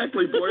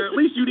 Exactly, Boyer. At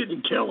least you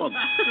didn't kill him.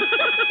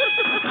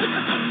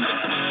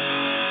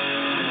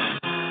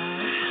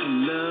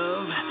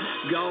 Love,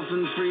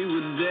 golfing free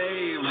with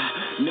Dave.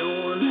 No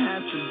one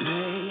has to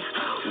pay.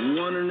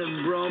 Wondering if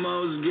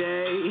Bromo's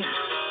gay.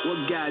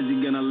 What guy's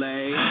he gonna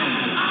lay?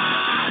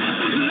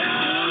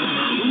 Love,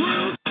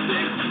 Route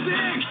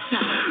 66.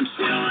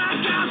 Still I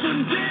got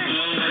some dick.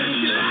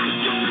 She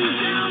likes going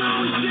down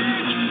on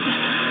six.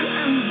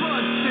 And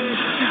butt sick.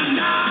 And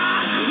I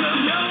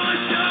love your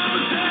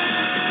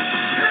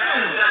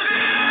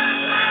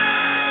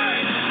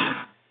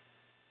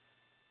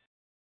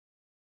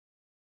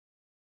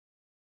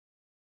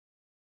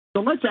So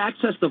let's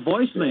access the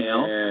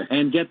voicemail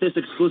and get this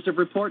exclusive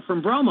report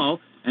from Bromo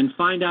and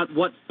find out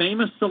what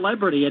famous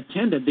celebrity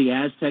attended the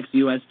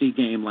Aztecs-USD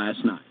game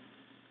last night.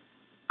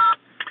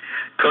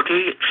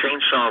 Cookie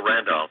Chainsaw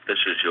Randolph, this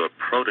is your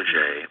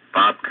protege,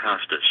 Bob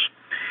Costas.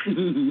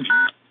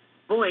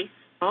 Voice.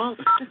 Oh.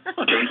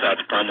 Chainsaw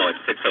promo at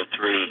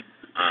 6:03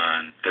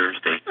 on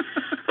Thursday.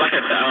 Like I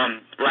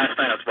said, last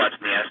night I was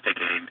watching the Aztec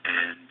game,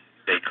 and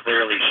they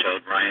clearly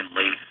showed Ryan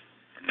Leaf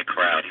in the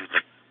crowd. He was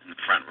like in the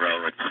front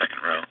row or the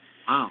second row.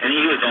 Wow. And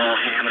he was all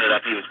hamming it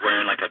up. He was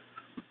wearing like a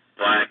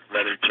black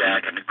leather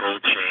jacket and a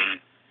gold chain.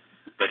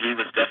 But he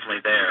was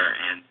definitely there,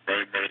 and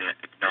they made an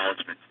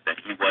acknowledgement that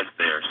he was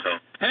there. So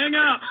hang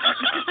up.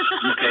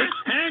 Okay.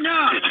 Hang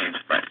up.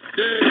 Bye.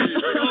 Dave,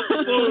 hang up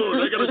the phone.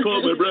 I got to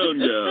call my brown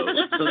gal.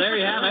 So there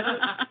you have it.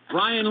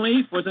 Ryan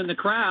Leaf was in the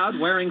crowd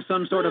wearing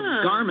some sort of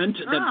garment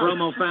that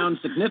Bromo found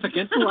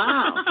significant.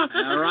 Wow.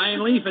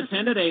 Ryan Leaf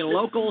attended a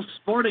local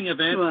sporting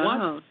event.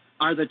 Wow. What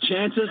are the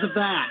chances of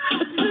that?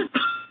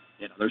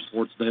 Another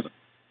sports David.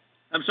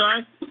 I'm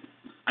sorry?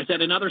 I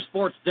said another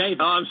sports David.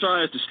 Oh, I'm sorry.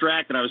 I was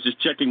distracted. I was just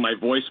checking my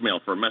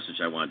voicemail for a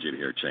message I wanted you to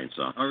hear,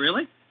 Chainsaw. Oh,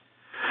 really?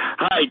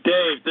 Hi,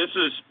 Dave. This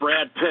is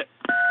Brad Pitt.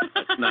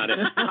 That's not it.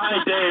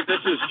 Hi, Dave. This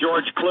is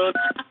George Clooney.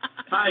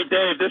 Hi,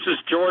 Dave. This is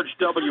George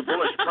W.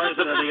 Bush,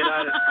 President of the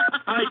United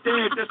States. Hi,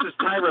 Dave. This is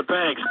Tyra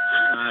Banks.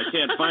 I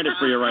can't find it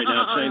for you right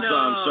now, Chainsaw. no.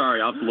 I'm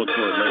sorry. I'll have to look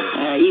for it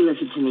later. You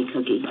listen to me,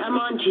 Cookie. I'm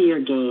on to your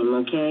game,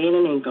 okay? And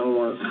it ain't gonna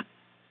work.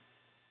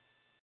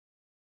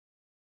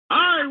 All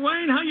right,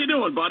 Wayne. How you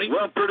doing, buddy?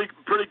 Well, pretty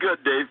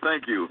good, Dave.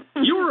 Thank you.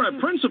 You were a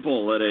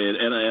principal at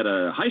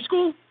a high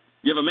school?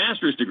 You have a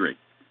master's degree?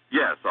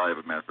 Yes, I have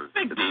a master's.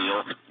 Big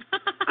deal.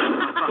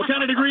 What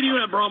kind of degree do you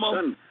have, Bromo?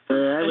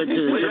 I went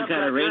to some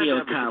kind of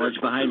radio college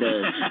behind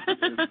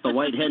the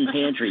White Hen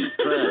Pantry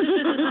Press.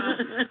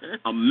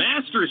 A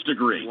master's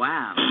degree?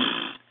 Wow.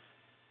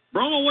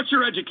 Bromo, what's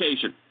your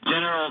education?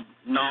 General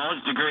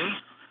knowledge degree.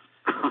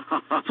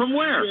 From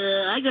where?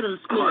 Yeah, I got a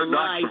school Hard of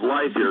knocks life. of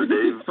life here,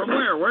 Dave. From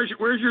where? Where's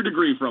your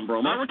degree from,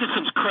 Bromo? I went to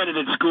some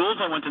accredited schools.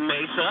 I went to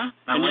Mesa.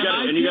 And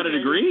you got a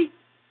degree?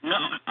 No,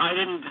 I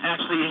didn't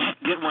actually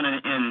get one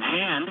in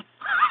hand.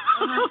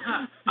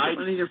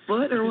 On your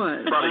foot or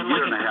what? About a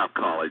year and a half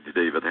college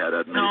David had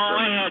at Mesa. No,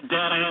 I had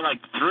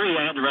like 3.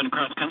 I had to run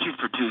cross country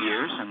for 2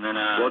 years, and then.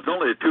 Well, it's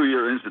only a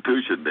 2-year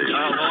institution, Dave.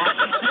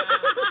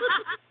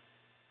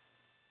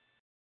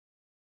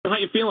 How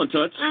you feeling,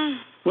 Toots?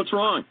 What's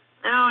wrong?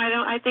 No, I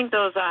don't. I think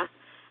those.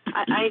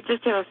 I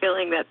just have a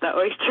feeling that the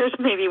oysters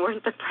maybe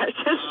weren't the precious.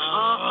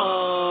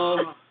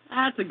 Uh-oh.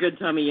 That's a good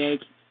tummy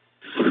ache.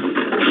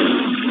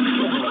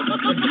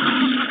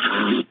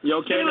 You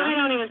okay now? I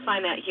don't even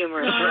find that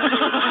humorous.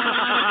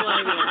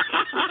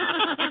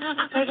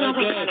 There's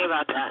nothing funny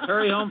about that.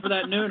 Hurry home for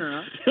that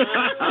nooner, huh?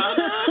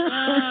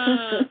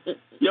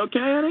 You okay,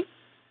 Eddie?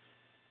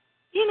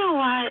 You know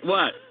what?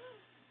 What?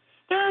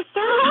 There are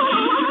certain...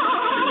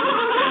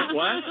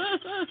 What?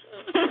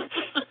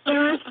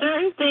 There are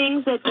certain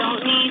things that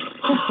don't need...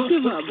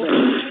 Give up,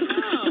 baby.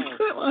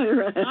 Quit while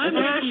you're at it.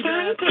 There are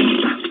certain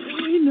things...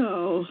 We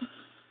know.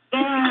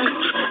 There are...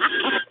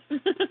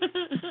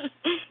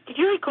 Did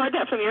you record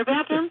that from your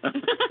bathroom?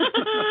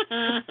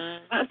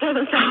 That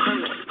doesn't sound from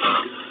me.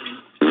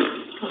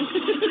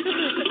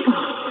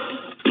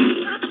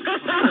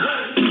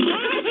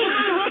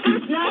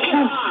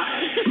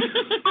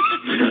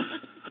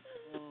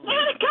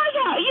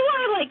 You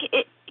are like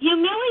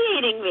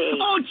humiliating me.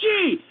 Oh,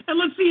 gee! And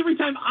let's see, every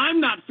time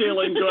I'm not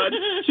feeling good,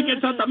 she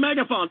gets out the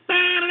megaphone.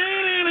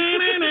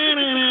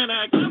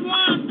 Come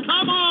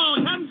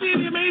on, come see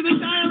the amazing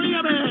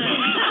diarrhea man.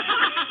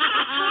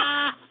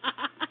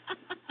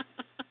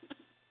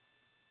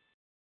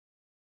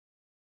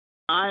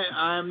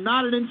 I'm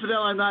not an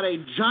infidel. I'm not a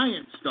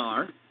giant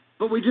star.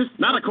 But we just...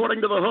 Not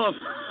according to the hoof.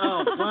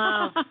 Oh,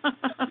 well.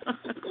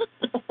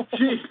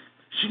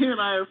 she and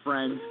I are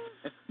friends.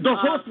 The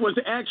hoof was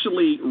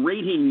actually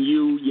rating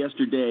you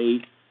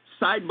yesterday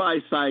side by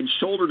side,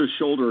 shoulder to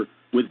shoulder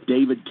with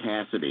David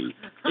Cassidy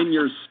in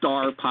your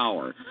star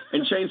power.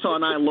 And Chainsaw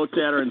and I looked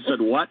at her and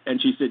said, what?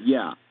 And she said,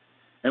 yeah.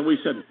 And we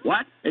said,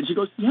 what? And she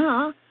goes,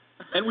 yeah.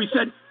 And we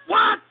said,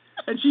 what?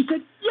 And she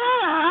said,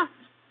 yeah.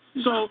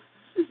 So...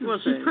 Well,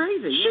 she's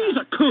crazy. She's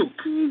a kook.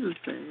 She's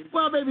insane.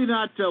 Well, maybe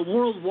not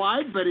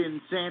worldwide, but in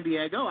San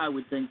Diego, I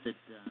would think that...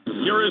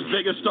 You're as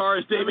big a star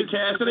as David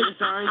Cassidy?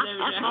 Sorry, David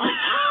Cassidy.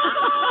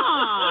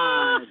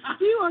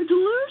 You are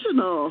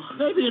delusional.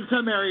 Maybe in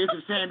some areas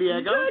of San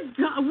Diego. Good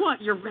God,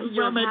 what? Your maybe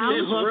house?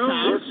 his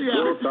house. This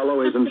poor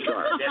fellow isn't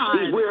sharp.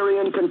 He's weary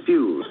and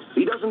confused.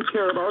 He doesn't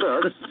care about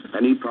us,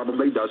 and he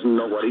probably doesn't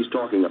know what he's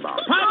talking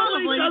about.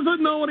 Probably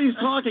doesn't know what he's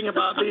talking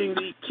about being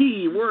the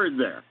key word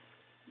there.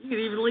 You can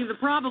even leave the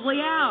probably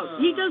out.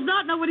 He does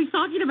not know what he's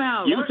talking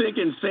about. You think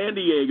in San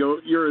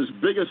Diego you're as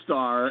big a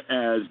star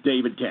as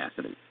David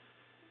Cassidy?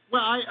 Well,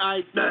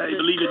 I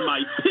believe in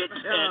my pit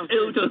at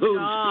El Cajon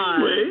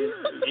Speedway.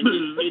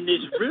 In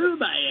this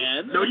room I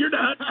am. No, you're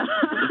not.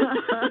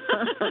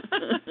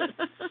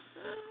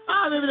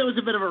 Maybe that was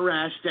a bit of a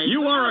rash day.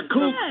 You are a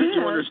kook,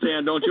 you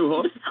understand, don't you,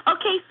 Hook?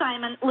 Okay,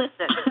 Simon,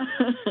 listen.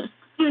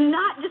 Do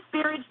not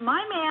disparage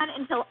my man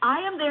until I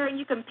am there and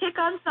you can pick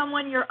on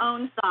someone your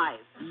own size.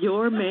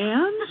 Your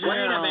man? Wait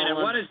a minute,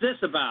 what is this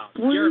about?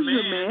 Where's your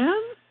your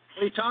man?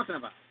 What are you talking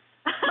about?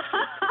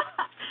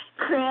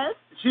 Chris?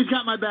 She's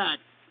got my back.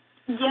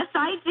 Yes,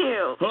 I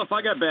do. Hoof,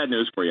 I got bad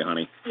news for you,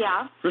 honey.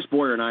 Yeah? Chris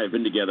Boyer and I have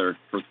been together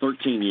for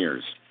 13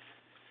 years.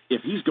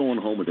 If he's going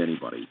home with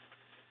anybody,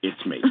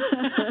 it's me.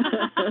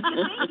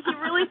 You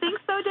really think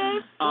so,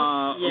 Dave?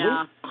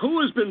 Yeah.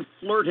 Who has been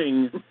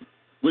flirting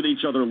with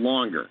each other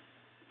longer?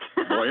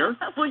 Boyer?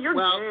 Well, you're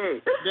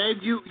gay.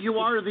 Dave, you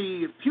are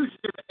the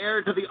fugitive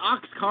heir to the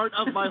ox cart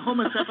of my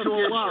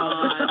homosexual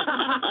love.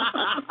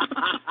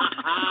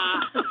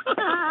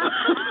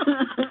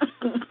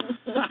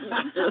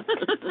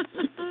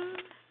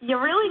 You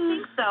really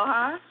think so,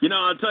 huh? You know,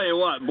 I'll tell you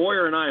what,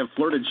 Boyer and I have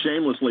flirted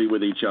shamelessly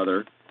with each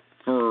other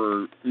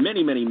for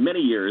many, many,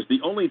 many years.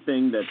 The only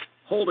thing that's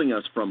holding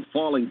us from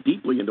falling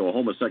deeply into a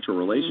homosexual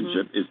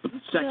relationship is the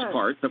sex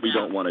part that we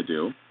don't want to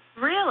do.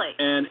 Really?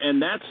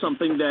 And that's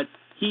something that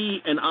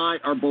he and I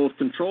are both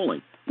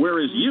controlling.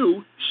 Whereas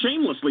you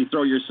shamelessly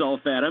throw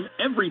yourself at him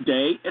every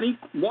day, and he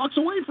walks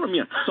away from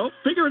you. So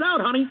figure it out,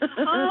 honey.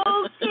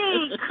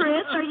 Okay,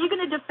 Chris, are you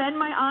going to defend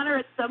my honor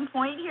at some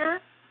point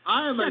here?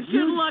 I am a Good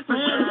huge luck fan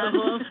with of that.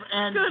 her,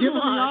 and Good given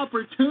luck. the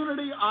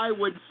opportunity, I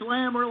would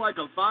slam her like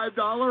a $5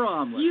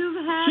 omelet.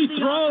 You've had She the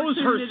throws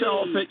opportunity.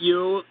 herself at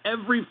you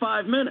every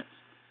 5 minutes.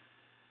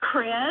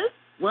 Chris?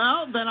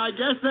 Well, then I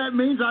guess that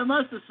means I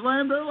must have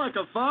slammed her like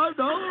a $5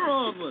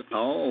 omelet.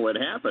 Oh, it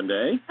happened,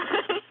 eh?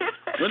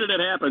 When did it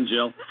happen,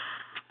 Jill?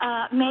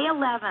 May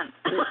 11th.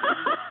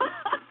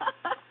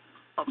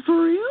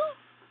 For real?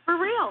 For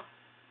real.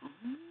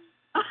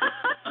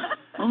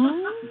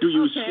 Do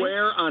you Okay.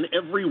 swear on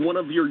every one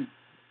of your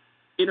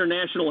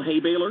international hay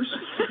balers?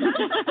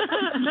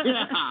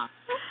 Yeah.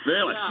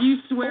 Really? Do you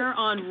swear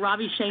on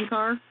Ravi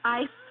Shankar?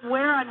 I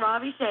swear on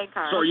Ravi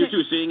Shankar. So are you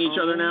two seeing each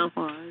other now?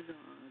 My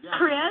God.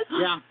 Chris?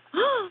 Yeah.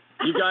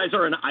 You guys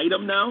are an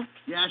item now?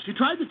 Yeah, she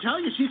tried to tell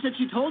you. She said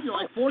she told you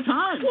like 4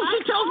 times. Well,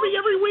 she tells me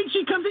every week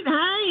she comes in,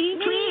 hey,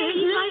 Chris,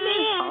 he's my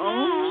man.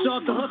 Oh. So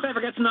if the hoof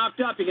ever gets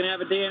knocked up, you can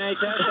have a DNA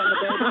test on the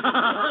baby?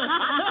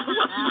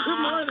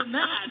 More than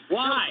that.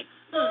 Why?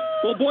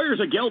 Well, Boyer's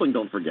a gelding,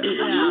 don't forget. Yeah.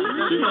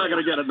 She's not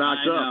going to get it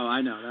knocked up.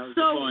 I know. That was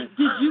the So, point.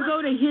 did you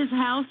go to his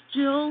house,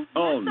 Jill?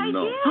 Oh, I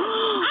no. did.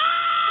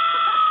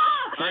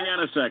 Hang on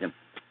a second.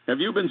 Have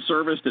you been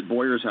serviced at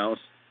Boyer's house?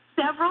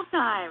 Several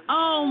times.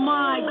 Oh,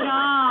 my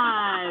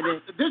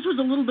God. This was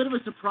a little bit of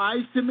a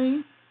surprise to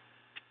me.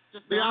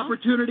 The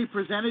opportunity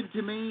presented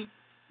to me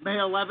May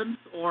 11th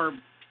or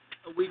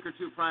a week or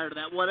two prior to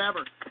that,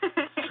 whatever.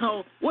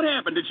 So what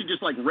happened? Did she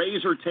just like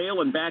raise her tail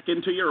and back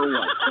into you, or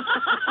what?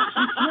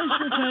 She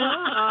pushed her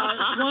tail,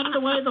 swatted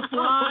away the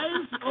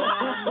flies,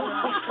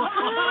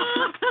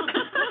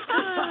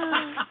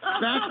 and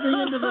backed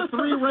me into the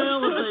 3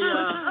 rail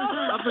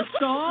of the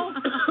stall.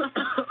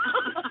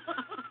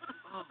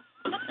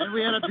 And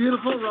we had a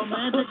beautiful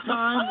romantic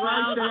time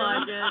right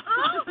there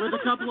with a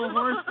couple of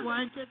horse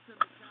blankets.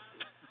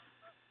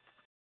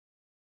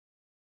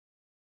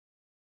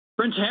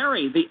 Prince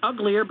Harry, the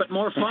uglier but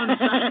more fun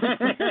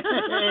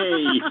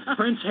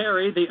Prince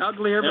Harry, the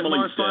uglier but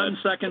more fun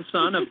second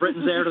son of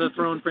Britain's heir to the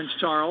throne, Prince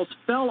Charles,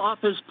 fell off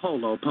his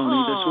polo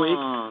pony this week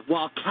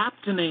while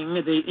captaining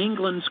the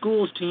England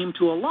schools team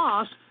to a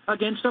loss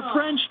against a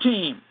French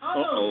team.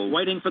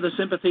 Waiting for the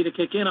sympathy to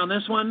kick in on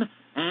this one,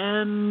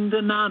 and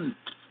none.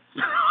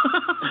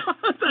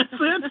 That's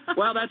it?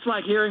 Well, that's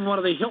like hearing one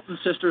of the Hilton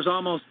sisters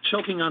almost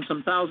choking on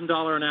some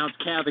 $1,000 an ounce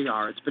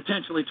caviar. It's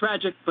potentially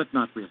tragic, but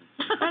not really.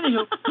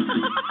 Anywho,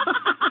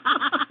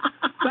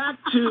 back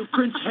to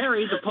Prince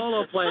Harry, the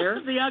polo player.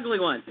 The ugly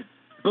one.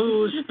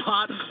 Booze,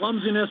 pot,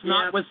 clumsiness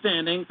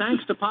notwithstanding,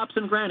 thanks to Pops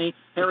and Granny,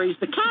 Harry's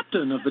the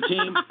captain of the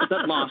team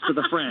that lost to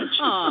the French.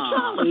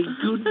 Jolly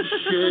good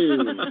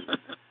show.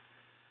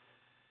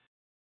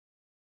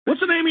 What's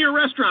the name of your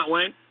restaurant,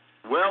 Wayne?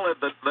 Well,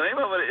 the name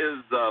of it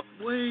is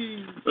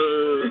Wayne.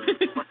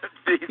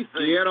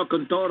 Quiero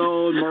con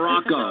todo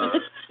Morocco.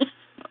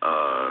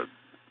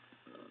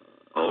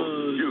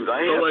 Shoot,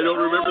 I don't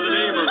remember the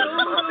name of it.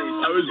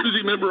 I was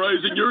busy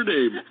memorizing your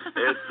name.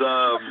 It's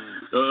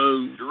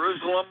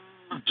Jerusalem.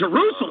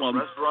 Jerusalem?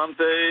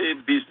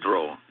 Restaurante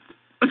Bistro.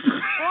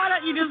 Why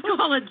don't you just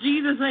call it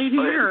Jesus Ain't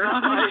Here?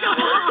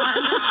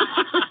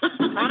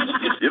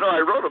 You know, I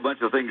wrote a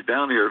bunch of things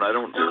down here, and I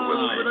don't care what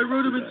But I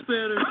wrote them in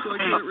Spanish, so I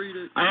can't read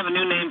it. I have a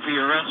new name for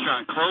your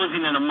restaurant,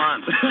 closing in a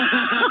month.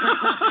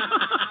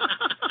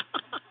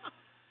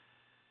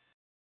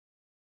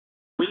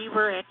 We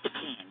were at the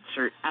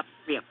concert up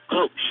real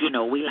close. You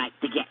know, we like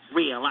to get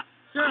real up.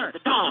 Sure. The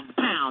dog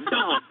pound,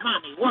 dog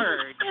money,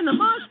 word. In the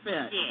mosh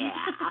pit.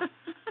 Yeah.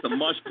 The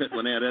mush pit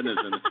when Aunt Edna's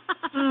in it.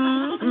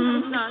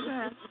 Not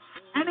bad.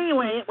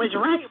 Anyway, it was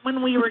right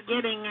when we were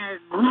getting our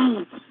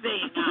groove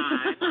thing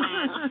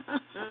on.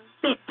 And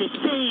 50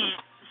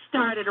 Cent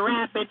started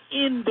rapping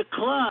in the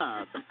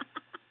club.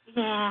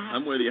 Yeah.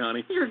 I'm with you,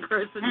 honey. You're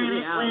cursing And me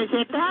it out. was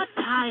at that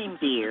time,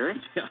 dear,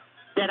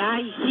 that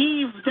I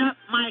heaved up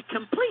my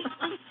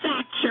completely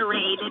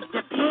saturated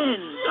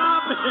depends.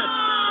 Stop it!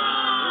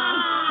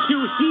 You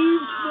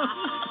heaved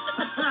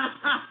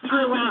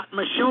Threw out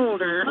my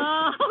shoulder.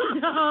 Oh,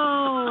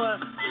 no.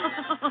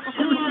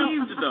 You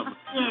heaved them.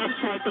 Yes,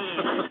 I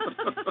did.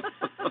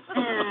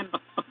 And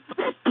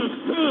 50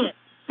 Cent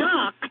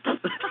ducked.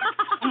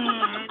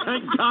 And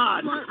Thank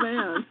God. Smart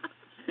man.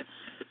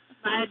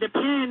 my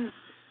depends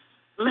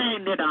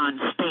landed on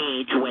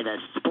stage with a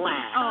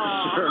splash.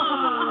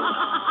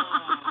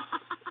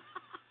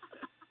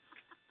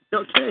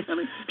 Okay,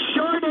 honey.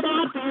 Shorted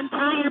out the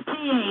entire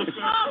PA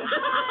system.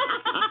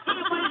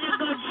 It was a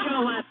good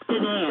show up to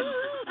them.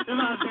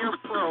 Love your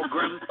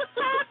program.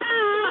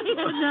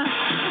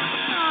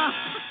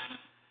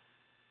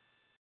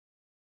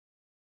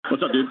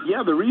 What's up, dude?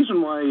 Yeah, the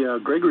reason why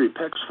Gregory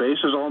Peck's face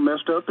is all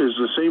messed up is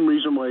the same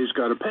reason why he's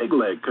got a peg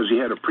leg, because he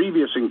had a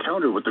previous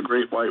encounter with the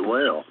great white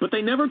whale. But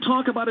they never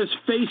talk about his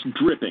face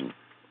dripping.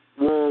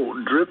 Well,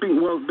 dripping.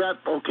 Well,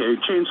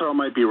 Chainsaw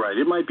might be right.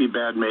 It might be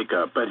bad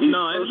makeup, but he's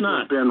supposed to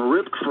have been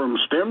ripped from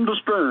stem to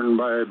stern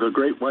by the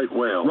great white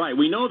whale. Right.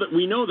 We know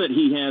that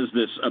he has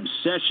this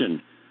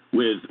obsession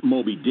with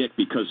Moby Dick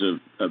because of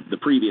the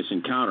previous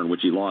encounter in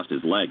which he lost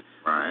his leg.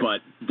 Right.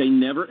 But they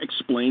never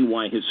explain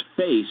why his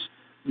face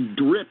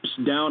drips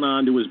down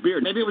onto his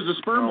beard. Maybe it was a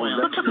sperm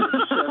whale. That's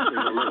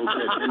excessive a little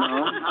bit, you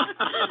know.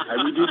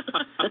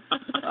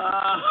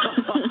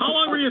 How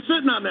long were you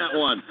sitting on that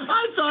one?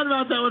 I thought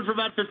about that one for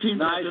about 15 seconds.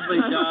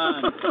 Nicely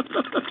done.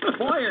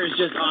 Boyer's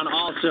just on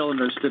all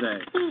cylinders today.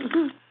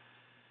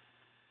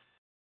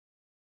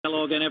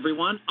 Hello again,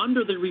 everyone.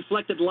 Under the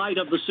reflected light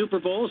of the Super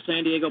Bowl,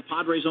 San Diego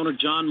Padres owner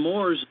John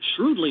Moores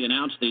shrewdly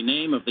announced the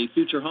name of the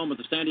future home of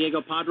the San Diego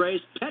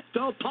Padres,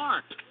 Petco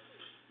Park.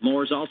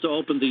 Moores also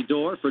opened the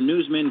door for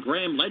newsmen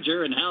Graham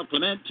Ledger and Hal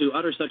Clement to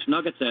utter such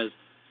nuggets as,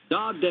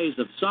 "Dog days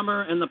of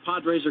summer and the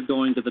Padres are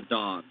going to the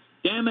dogs.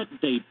 Damn it,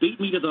 they beat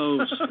me to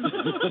those."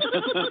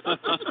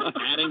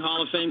 Adding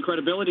Hall of Fame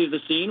credibility to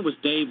the scene was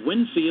Dave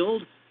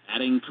Winfield.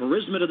 Adding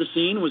charisma to the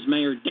scene was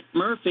Mayor Dick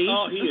Murphy.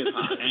 Oh, he is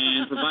hot.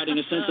 And providing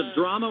a sense of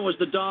drama was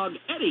the dog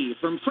Eddie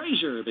from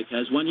Frasier,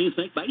 because when you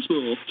think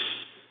baseball,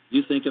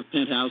 you think of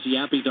penthouse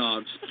yappy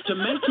dogs. To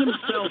make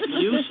himself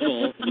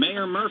useful,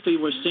 Mayor Murphy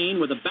was seen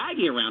with a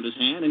baggie around his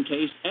hand in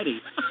case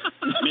Eddie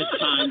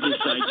mistimed his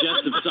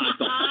digestive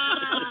cycle.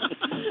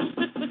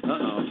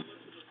 Uh-oh.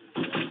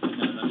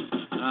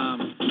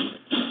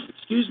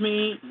 Excuse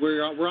me,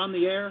 we're on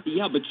the air?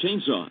 Yeah, but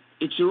Chainsaw,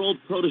 it's your old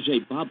protege,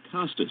 Bob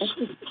Costas.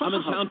 I'm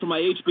in town for my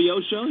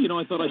HBO show. You know,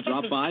 I thought I'd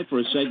drop by for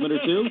a segment or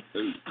two.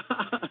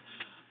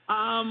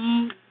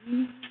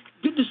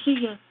 Good to see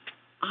you.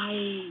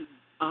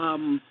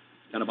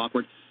 Kind of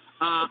awkward.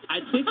 I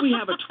think we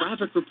have a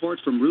traffic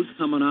report from Ruth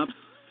coming up.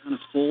 Kind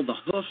of full. The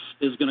Hoof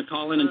is going to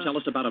call in and tell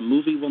us about a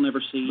movie we'll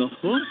never see. The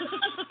Hoof?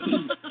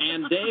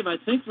 And Dave, I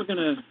think we're going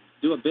to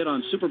do a bit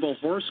on Super Bowl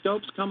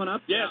horoscopes coming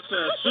up. Yes,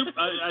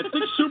 I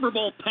think Super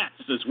Bowl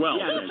pets as well.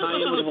 Yeah, to tie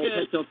in with the whole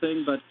Petco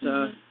thing, but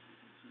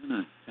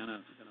kind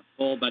of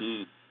full. But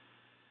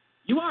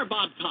you are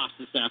Bob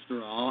Costas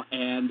after all,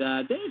 and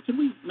Dave, can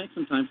we make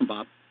some time for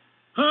Bob?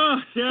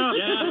 Yeah.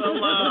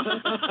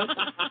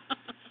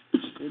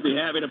 We'll be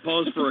happy to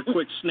pose for a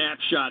quick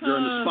snapshot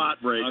during the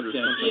spot break. Okay.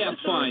 Yeah,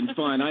 fine.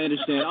 I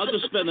understand. I'll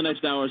just spend the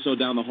next hour or so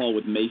down the hall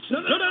with Mason. No.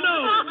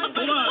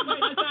 Hold on.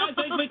 I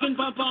think we can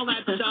bump all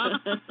that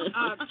stuff.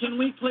 Can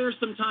we clear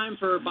some time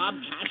for Bob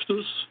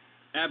Costas?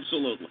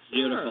 Absolutely.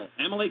 Beautiful.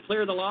 Sure. Emily,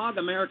 clear the log.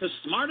 America's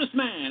smartest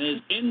man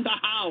is in the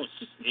house.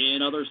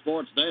 In other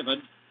sports,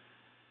 David.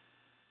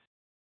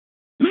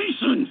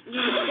 Mason!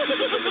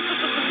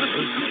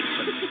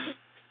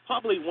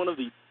 Probably one of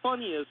the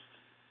funniest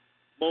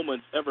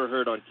moments ever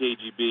heard on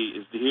KGB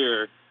is to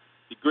hear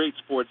the great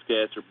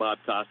sportscaster Bob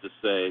Costas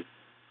say,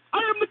 "I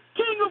am the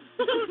king of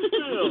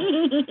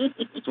Foodville."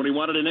 That's what he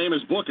wanted to name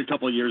his book a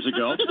couple of years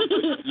ago.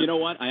 You know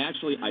what? I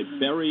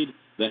buried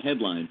the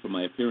headline for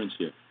my appearance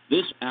here.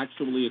 This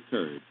actually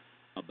occurred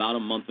about a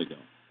month ago.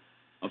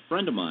 A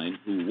friend of mine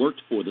who worked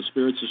for the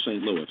Spirits of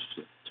St. Louis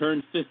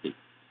turned 50,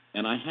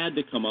 and I had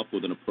to come up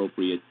with an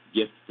appropriate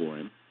gift for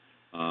him.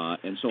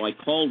 And so I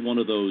called one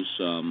of those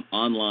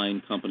online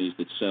companies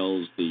that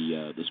sells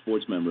the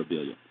sports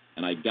memorabilia,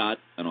 and I got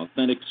an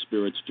authentic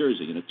Spirits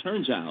jersey. And it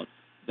turns out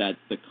that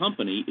the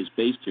company is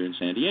based here in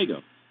San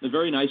Diego. The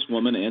very nice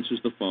woman answers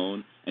the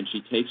phone, and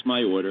she takes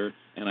my order,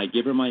 and I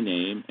give her my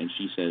name, and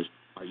she says,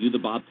 "Are you the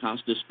Bob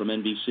Costas from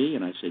NBC?"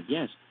 And I said,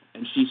 "Yes."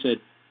 And she said,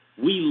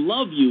 "We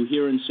love you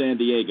here in San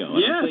Diego."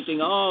 And yes. I'm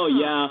thinking, oh,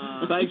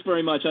 yeah, thanks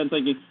very much. I'm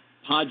thinking,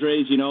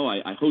 Padres, you know,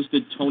 I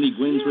hosted Tony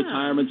Gwynn's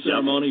retirement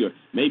ceremony, or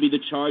maybe the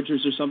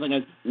Chargers or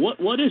something.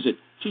 What is it?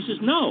 She says,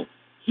 "No,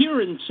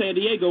 here in San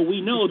Diego, we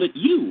know that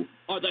you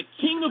are the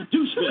king of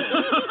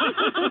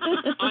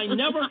doucheville." I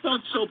never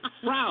felt so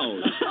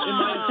proud in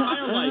my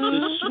entire life.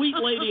 This sweet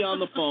lady on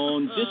the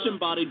phone,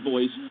 disembodied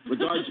voice,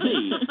 regards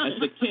me as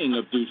the king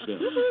of doucheville.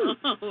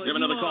 We have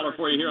another caller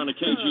for you here on the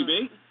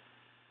KGB.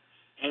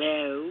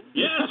 Hello?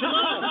 Yes,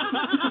 hello.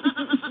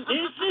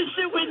 This is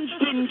the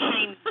Winston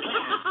St.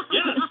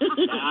 Yes.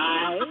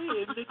 I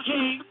am the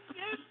king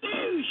of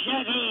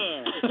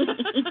doucheville.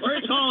 Where are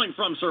you calling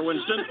from, Sir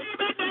Winston?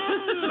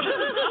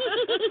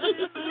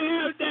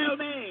 You know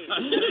me.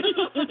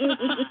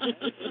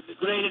 The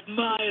great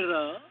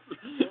admirer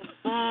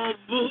of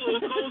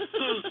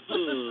Augustus.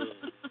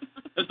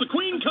 Has the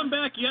Queen come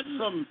back yet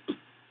from,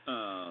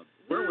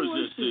 where was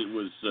this? It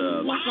was,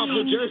 Whack off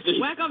New Jersey.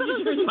 Whack off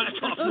New Jersey.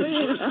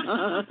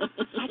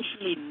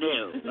 Actually,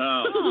 no.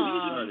 Oh,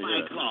 This is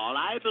my call.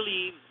 I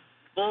believe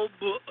Bob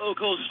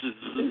Augustus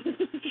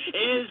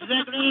is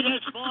the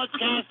greatest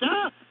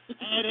sportscaster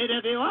and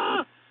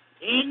interviewer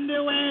in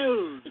the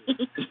world.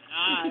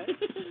 I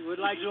would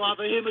like to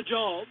offer him a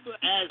job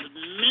as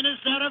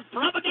Minister of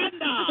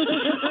Propaganda.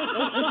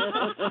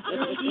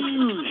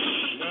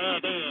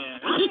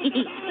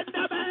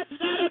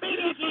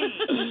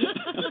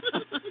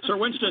 Sir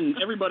Winston,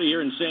 everybody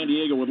here in San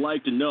Diego would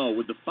like to know,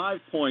 with the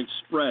 5-point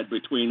spread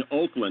between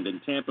Oakland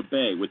and Tampa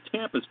Bay, with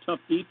Tampa's tough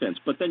defense,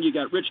 but then you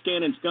got Rich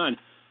Gannon's gun,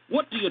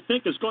 What do you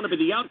think is going to be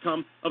the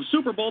outcome of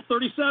Super Bowl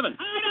 37?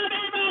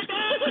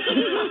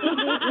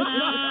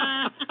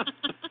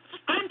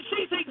 I'm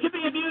ceasing to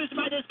be amused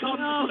by this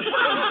conversation.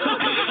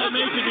 That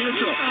makes it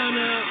neutral. Oh,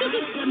 no.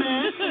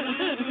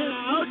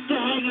 Out to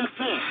hang up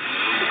first.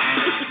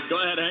 Go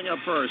ahead, hang up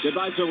first.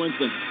 Goodbye, Sir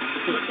Winston.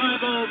 Goodbye,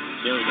 Bob.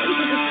 Here we go.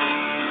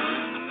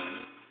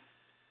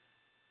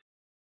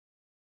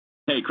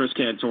 Hey, Chris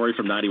Cantori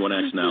from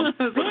 91X now.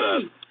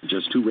 Hey.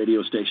 Just 2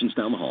 radio stations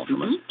down the hall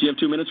from us. Do you have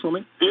 2 minutes for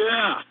me?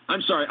 Yeah.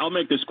 I'm sorry, I'll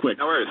make this quick.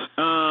 No worries.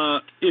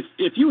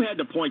 If you had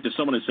to point to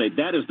someone and say,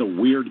 that is the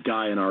weird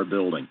guy in our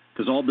building,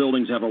 because all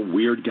buildings have a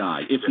weird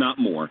guy, if not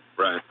more.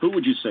 Right. Who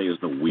would you say is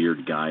the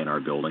weird guy in our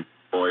building?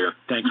 Boyer.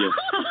 Thank you.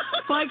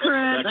 Bye,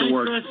 Chris. Back to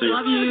work. Chris. See you.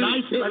 Love you.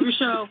 Nice. Love your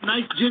show.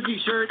 Nice jizzy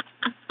shirt.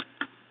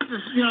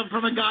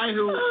 From a guy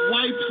who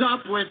wipes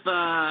up with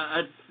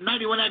a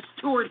 91X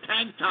tour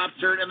tank top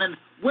shirt and then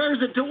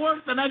wears it to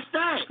work the next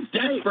day.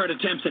 Desperate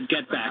attempts at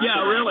get back.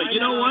 Yeah, really. You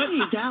know what?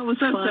 That was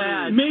so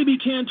sad. Maybe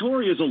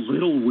Cantori is a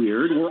little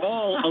weird. We're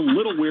all a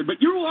little weird,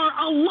 but you are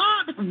a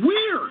lot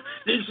weird.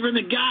 This from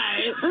a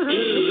guy who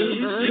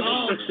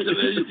golfs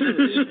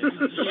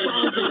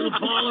falls a little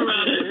ball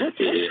around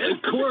a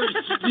course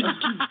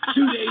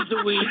 2 days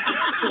a week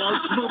while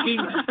smoking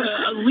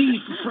a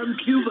leaf from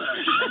Cuba.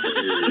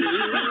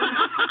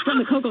 From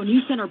the Cocoa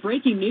News Center,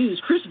 breaking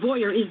news. Chris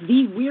Boyer is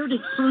the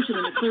weirdest person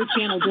in the Clear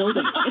Channel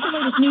building. It's the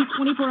latest news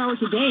 24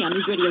 hours a day on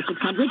News Radio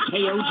 600,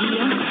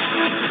 KOGM.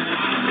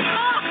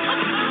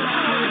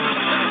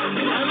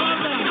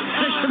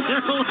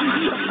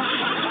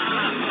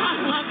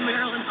 I love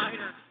Marilyn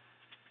Hyder.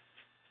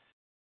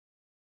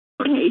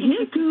 Hey,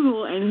 hit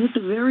Google and hit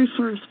the very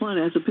first one.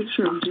 It has a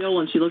picture of Jill,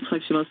 and she looks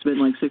like she must have been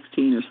like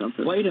 16 or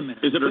something. Wait a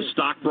minute. Is it her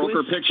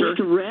stockbroker picture? With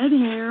red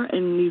hair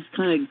and these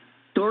kind of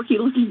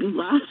dorky-looking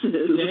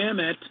glasses. Damn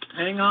it.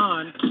 Hang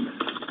on.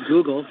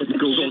 Google.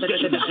 Google's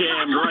getting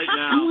jammed right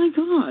now. Oh, my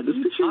God. This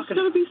picture's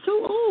going to be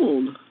so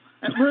old.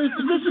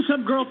 This is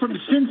some girl from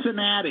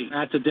Cincinnati.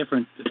 That's a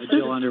different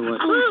Jill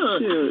Underwood. Oh,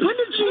 dude. When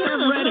did she have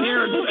red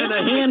hair and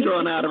a hand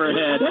drawn out of her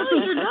head? I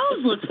think your nose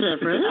looks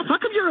different. How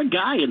come you're a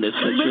guy in this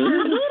But picture?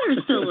 your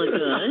glitters still look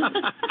good.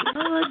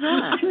 I like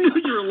that. I knew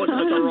you were looking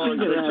at the wrong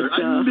picture.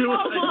 I knew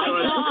it.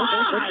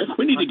 God.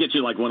 We need to get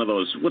you like one of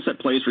those. What's that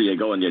place where you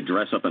go and you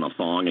dress up in a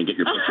thong and get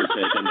your picture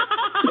taken?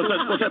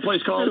 What's that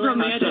place called?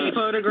 Romantic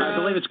photograph. I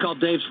believe it's called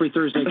Dave's Free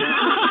Thursday.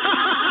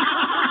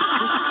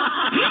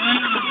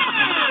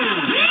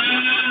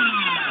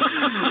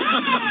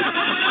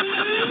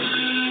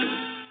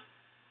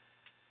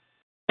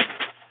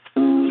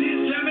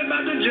 Please tell me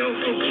about the joke.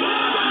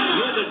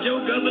 You're the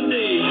joke of the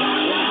day.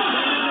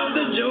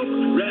 The joke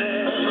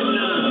right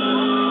now.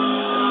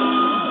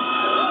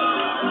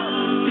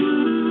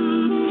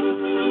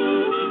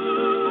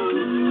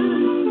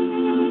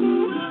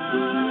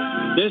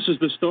 This is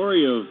the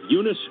story of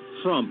Eunice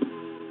Frump,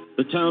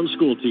 the town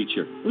school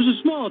teacher. It was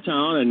a small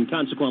town, and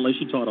consequently,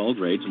 she taught all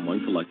grades in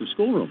one collective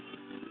schoolroom.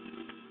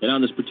 And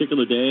on this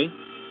particular day,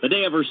 the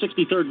day of her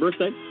 63rd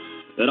birthday,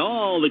 that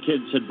all the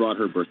kids had brought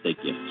her birthday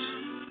gifts.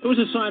 It was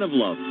a sign of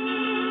love.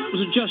 It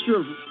was a gesture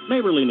of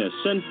neighborliness,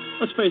 and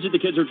let's face it, the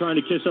kids are trying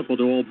to kiss up with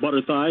their old butter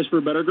thighs for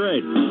a better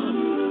grade.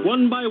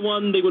 One by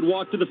one, they would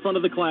walk to the front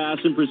of the class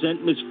and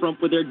present Miss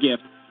Frump with their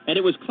gift, and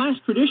it was class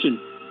tradition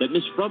that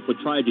Miss Frump would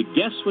try to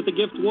guess what the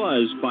gift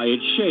was by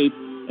its shape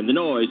and the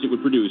noise it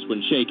would produce when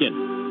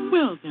shaken.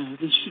 Well, now,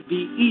 this should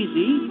be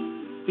easy.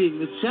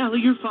 Being that Sally,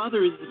 your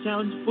father, is the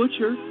town's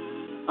butcher,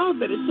 I'll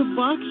bet it's a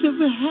box of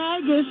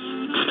haggis.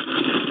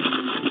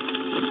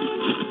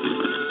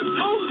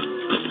 Oh,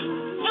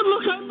 and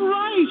look, I'm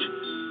right.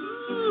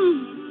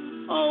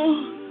 Oh,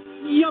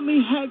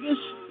 yummy haggis.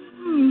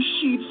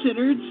 Sheep's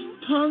innards,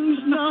 tongues,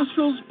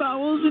 nostrils,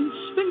 bowels, and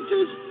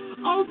sphincters,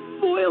 all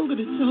boiled in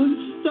its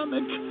own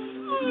stomach.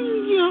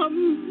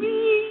 Yummy.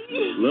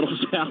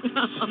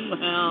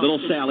 Little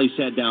Sally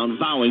sat down,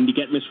 vowing to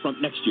get Miss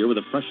Frump next year with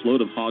a fresh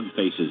load of hog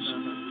faces.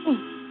 Oh,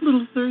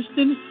 little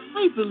Thurston,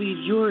 I believe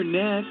you're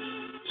next.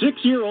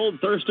 6-year-old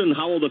Thurston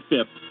Howell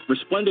V,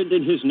 resplendent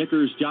in his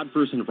knickers,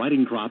 jodhpurs, and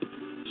riding crop,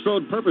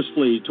 strode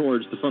purposefully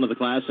towards the front of the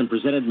class and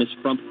presented Miss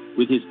Frump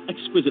with his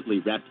exquisitely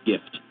wrapped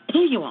gift.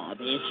 Here you are,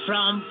 Miss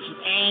Frump,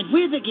 and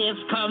with the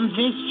gift comes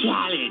this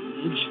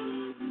challenge.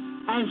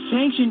 As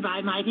sanctioned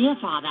by my dear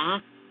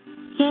father,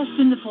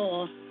 Thurston the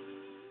Fourth.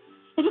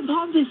 If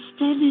upon this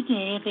splendid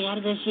day of the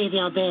anniversary of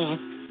your birth,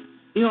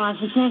 you are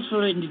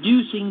successful in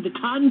deducing the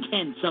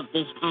contents of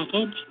this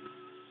package,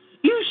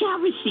 you shall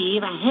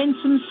receive a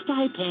handsome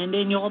stipend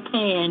in your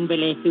pay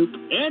envelope.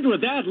 And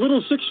with that,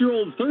 little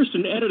 6-year-old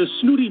Thurston added a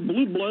snooty,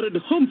 blue-blooded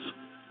humph.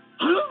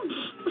 Humph!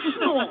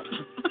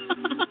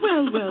 Well,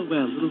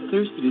 little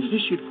Thurston has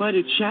issued quite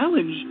a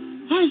challenge,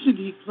 hasn't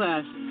he,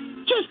 class?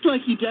 Just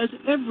like he does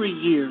every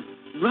year.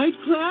 Right,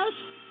 class?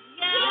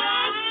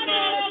 Yes,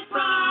 Miss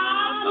Frump.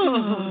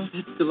 Oh,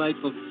 that's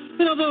delightful.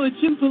 And although it's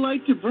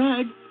impolite to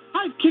brag,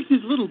 I've kicked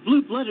his little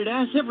blue-blooded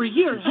ass every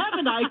year,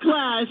 haven't I,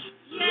 class?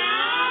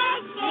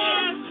 Yes,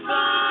 Miss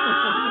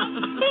Frump.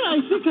 And I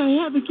think I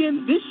have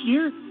again this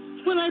year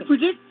when I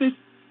predict that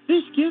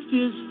this gift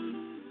is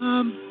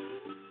An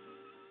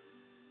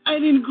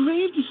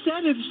engraved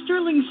set of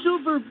sterling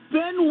silver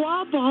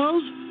Benoit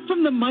balls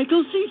from the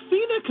Michael C.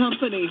 Fina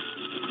Company.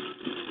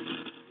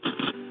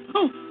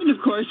 Oh, and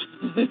of course,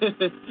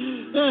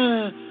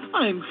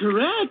 I'm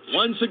correct.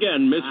 Once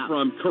again, Miss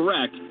Frump,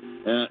 correct.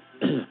 Thank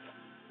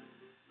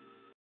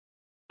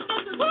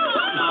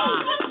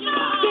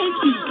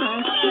you,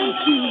 class. Thank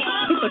you.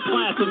 The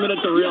class a minute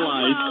to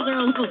realize. Oh, they're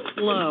a little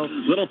slow.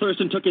 Little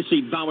Thurston took his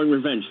seat, vowing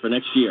revenge for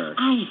next year.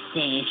 I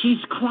say,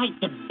 she's quite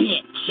the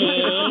bitch,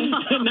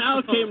 eh? And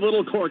now came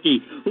little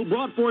Corky, who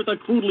brought forth a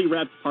crudely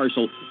wrapped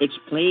parcel, its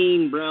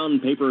plain brown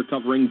paper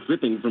covering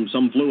dripping from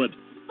some fluid.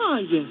 Ah,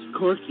 yes,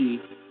 Corky,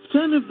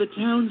 son of the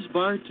town's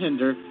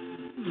bartender.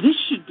 This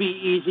should be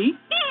easy.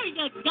 There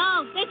you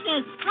go. This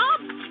is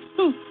Trump.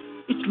 Oh,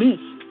 it's Miss.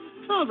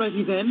 All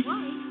righty then.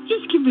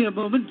 Just give me a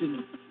moment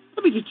and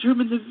let me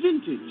determine the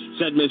vintage,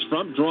 said Miss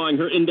Frump, drawing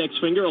her index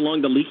finger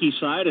along the leaky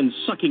side and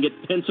sucking it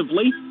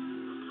pensively.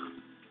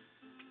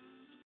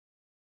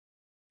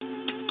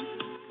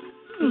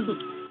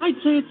 I'd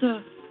say it's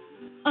a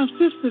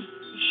fifth of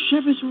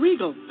Chivas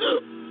Regal.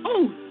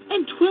 Oh,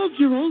 and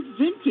 12-year-old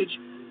vintage.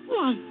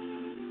 Why,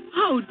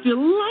 how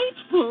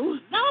delightful.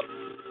 Nope.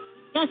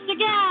 Just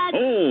again.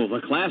 Oh, the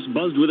class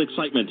buzzed with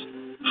excitement.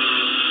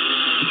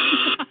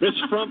 Miss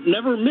Frump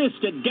never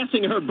missed at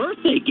guessing her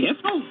birthday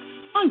gift. Oh,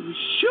 I was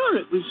sure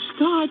it was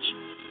Scotch.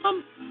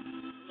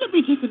 Let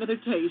me take another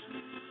taste,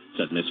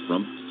 said Miss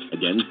Frump,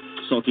 again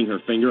soaking her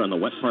finger on the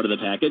wet part of the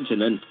package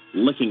and then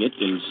licking it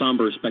in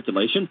somber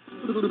speculation.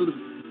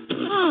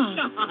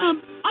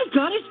 I've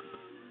got it.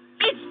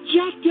 It's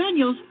Jack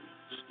Daniel's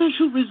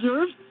Special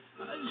Reserve,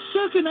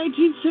 circa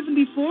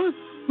 1974,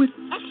 with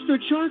extra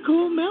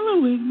charcoal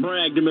mellowing,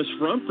 bragged Miss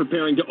Frump,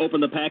 preparing to open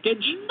the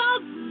package.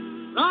 Nope.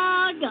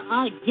 Wrong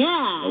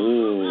again.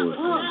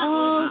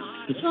 Oh.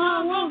 It's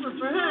all over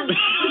for her.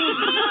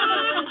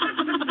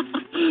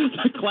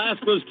 The class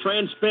was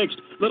transfixed.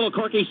 Little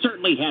Corky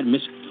certainly had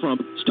Miss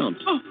Frump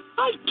stumped. Oh,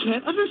 I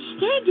can't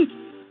understand it.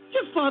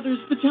 Your father's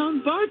the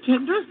town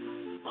bartender.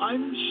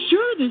 I'm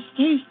sure this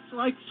tastes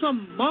like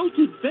some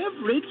malted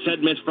beverage,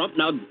 said Miss Frump,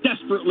 now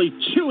desperately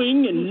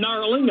chewing and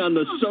gnarling on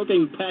the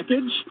soaking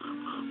package.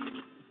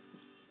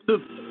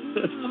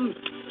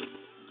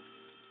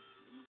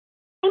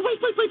 Oh, wait.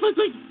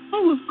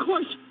 Oh, of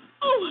course.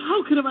 Oh,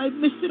 how could have I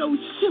missed it? Oh,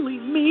 silly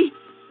me.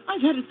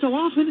 I've had it so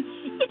often.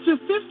 It's a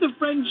fifth of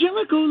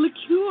Frangelico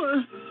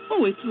liqueur.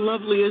 Oh, it's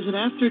lovely as an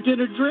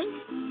after-dinner drink.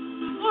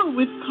 Or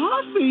with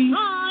coffee.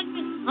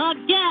 Wrong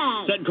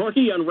again, said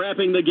Corky,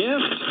 unwrapping the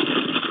gift.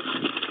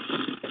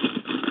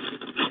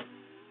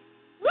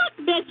 Look,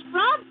 Miss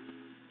Frump.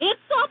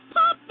 It's a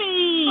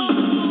puppy.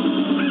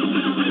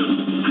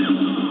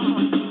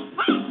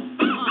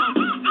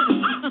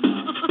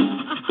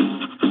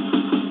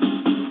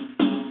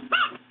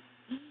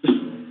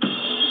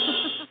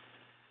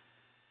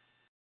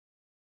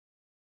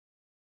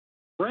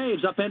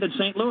 Braves upended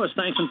St. Louis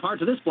thanks in part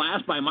to this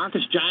blast by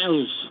Marcus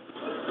Giles.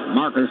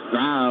 Marcus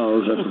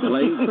Giles at the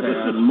plate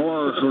and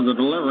Moore for the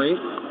delivery.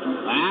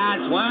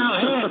 That's well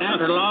hit.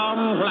 That's a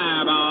long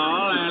fly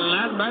ball, and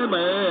that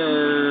baby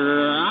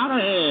out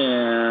of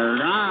here.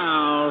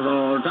 Giles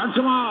will touch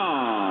them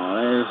all.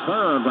 His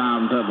third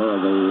round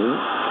delivery.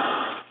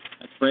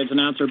 That's Braves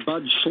announcer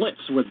Bud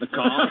Schlitz with the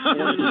call.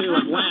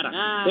 4-2 Atlanta.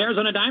 The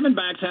Arizona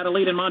Diamondbacks had a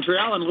lead in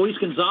Montreal, and Luis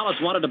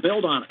Gonzalez wanted to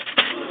build on it.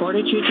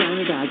 42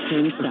 Diamondbacks,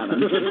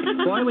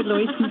 27. Boy, would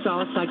Luis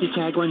Gonzalez like to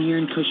tag one here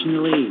and cushion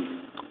the lead.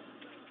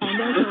 And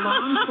there's a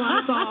long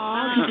fly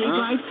ball to deep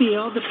right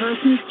field. The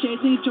person is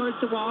chasing it towards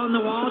the wall, and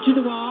the wall to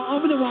the wall,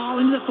 over the wall,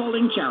 into the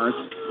folding chairs.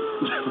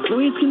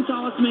 Luis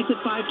Gonzalez makes it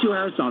 5-2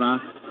 Arizona.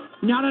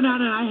 No,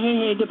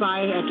 hey,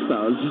 goodbye,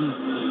 Expos.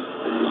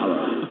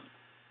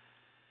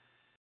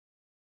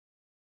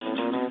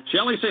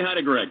 Shelly, say hi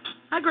to Greg.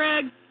 Hi,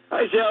 Greg.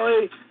 Hi,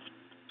 Shelly.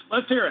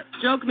 Let's hear it.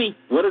 Joke me.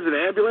 What does an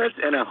ambulance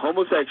and a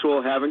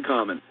homosexual have in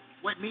common?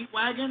 Wet meat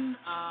wagon?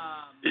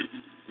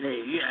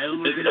 Hey, I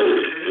don't really do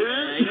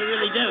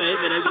it,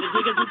 but I'm going to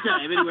take us some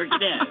time and work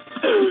it out.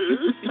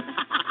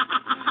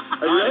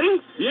 Are you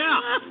ready? Yeah.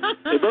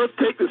 They both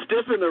take the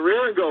stiff in the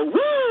rear and go, woo, woo, woo.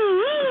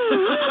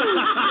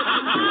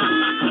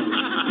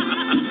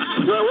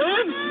 Do I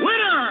win?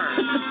 Winner!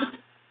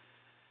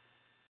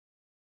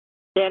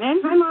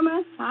 Shannon? Hi,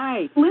 Mama.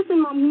 Hi.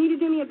 Listen, Mom, you need to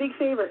do me a big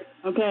favor.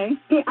 Okay.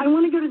 Hey, I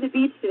want to go to the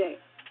beach today,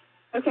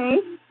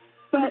 okay?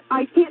 But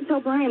I can't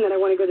tell Brian that I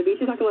want to go to the beach.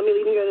 He's not going to let me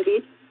leave and go to the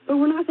beach. But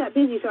we're not that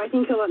busy, so I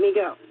think he'll let me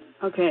go.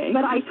 Okay.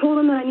 But I told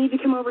him that I need to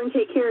come over and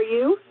take care of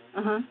you.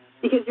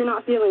 Because you're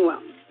not feeling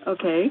well.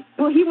 Okay.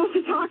 Well, he wants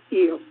to talk to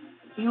you.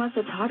 He wants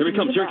to talk to you.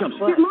 Here he comes.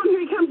 Here, Mom, here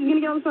he comes. He's going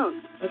to get on the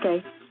phone.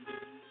 Okay.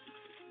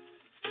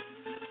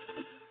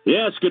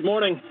 Yes, good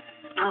morning.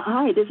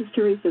 Hi, this is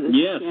Teresa. This is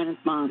Shannon's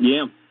mom.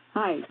 Yeah.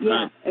 Hi.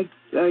 Yeah. Hi.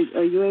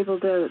 Are you able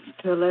to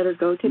let her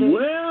go today?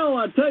 Well,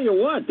 I tell you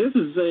what, this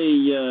is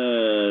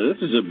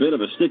a bit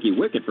of a sticky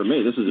wicket for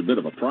me. This is a bit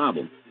of a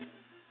problem.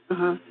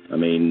 I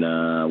mean,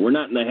 we're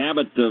not in the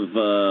habit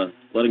of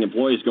letting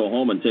employees go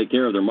home and take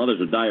care of their mothers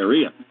with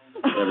diarrhea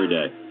every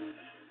day.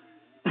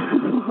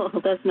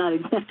 Well, that's not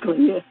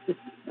exactly it.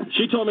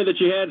 She told me that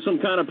you had some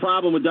kind of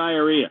problem with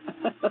diarrhea.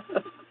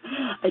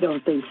 I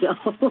don't think so.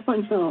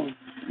 No.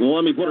 Well,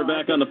 let me put her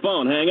back on the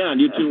phone. Hang on.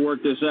 You two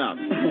work this out.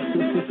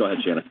 Go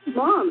ahead, Shannon.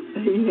 Mom.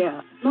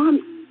 Yeah. Mom.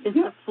 It's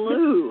the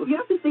flu. You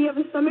have to say you have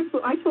a stomach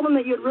flu. I told him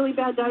that you had really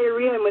bad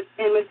diarrhea and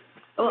with.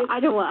 Oh,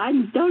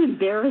 don't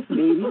embarrass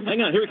me.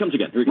 Hang on. Here he comes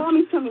again. Here he comes.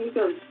 Mommy's coming. He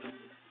goes.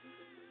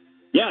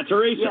 Yeah,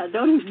 Teresa. Yeah,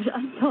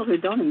 I told her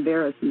don't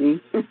embarrass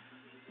me.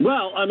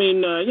 Well, I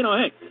mean,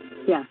 hey.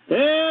 Yeah.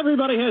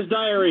 Everybody has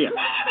diarrhea.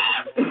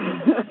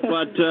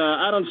 But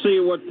I don't see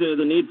what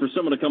the need for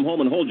someone to come home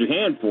and hold your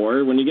hand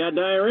for when you got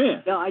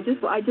diarrhea. No, I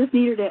just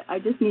need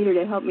her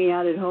to help me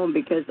out at home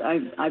because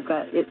I've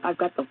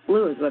got the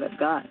flu is what I've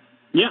got.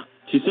 Yeah,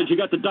 she said you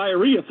got the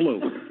diarrhea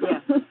flu. Yeah.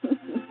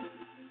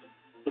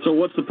 So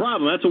what's the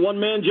problem? That's a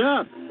one-man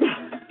job.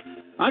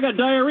 I got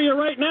diarrhea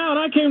right now, and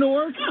I came to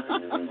work.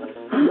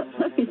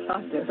 Let me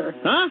talk to her.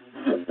 Huh?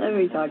 Let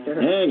me talk to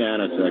her. Hang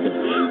on a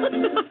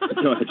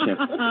second. Go ahead,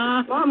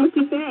 Shannon. Mom, what's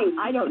he saying?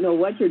 I don't know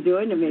what you're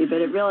doing to me,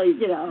 but it really,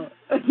 you're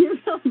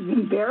really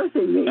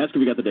embarrassing me. Ask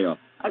if you got the day off.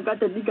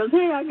 He goes,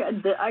 hey,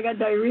 I got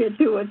diarrhea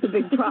too. What's the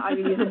big problem? I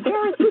mean, he's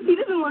embarrassing. He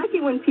doesn't like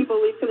it when people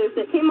leave because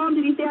they're sick. Hey, Mom,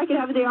 did he say I could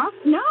have a day off?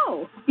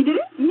 No. You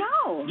didn't?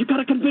 No. You got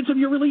to convince him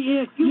you're really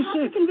ick. You have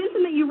to convince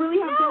him that you really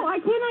have. No, I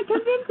cannot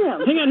convince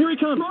him. Hang on, here he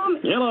comes. Mom.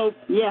 Hello.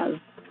 Yes.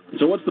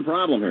 So what's the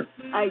problem here?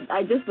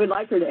 I just would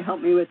like her to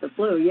help me with the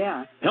flu.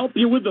 Yeah. Help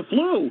you with the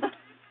flu?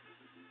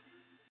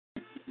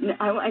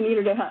 I need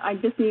her to. I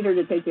just need her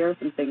to take care of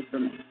some things for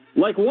me.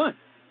 Like what?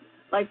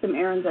 Like some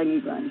errands I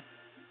need run.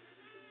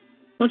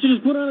 Why don't you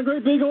just put on a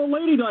great big old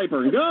lady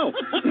diaper and go?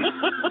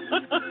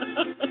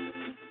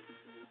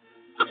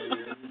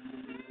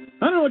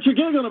 I don't know what you're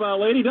giggling about,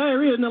 lady.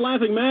 Diarrhea isn't a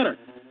laughing matter.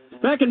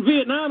 Back in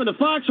Vietnam in the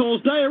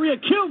foxholes, diarrhea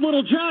killed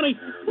little Johnny.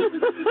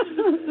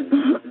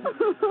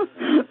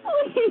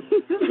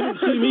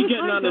 See me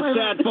getting on the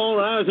sat phone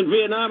when I was in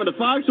Vietnam in the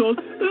foxholes.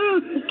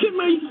 Can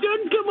my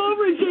son come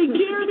over and take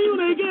care of me when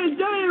I get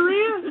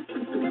diarrhea?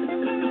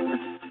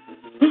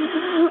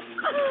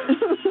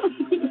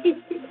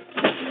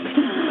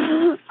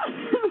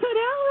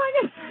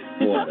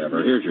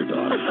 Whatever. Here's your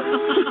daughter.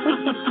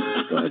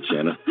 Go ahead,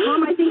 Shannon.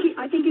 Mom, I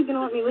think he's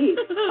gonna let me leave.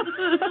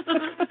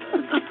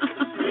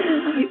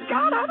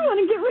 God, I don't want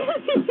to get rid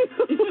of you.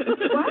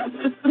 What?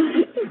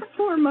 Your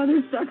poor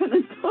mother's stuck on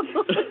the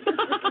toilet.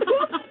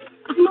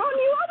 Mom,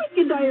 you always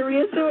get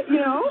diarrhea, so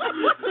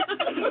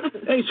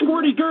Hey,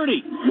 Squirty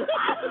Gertie.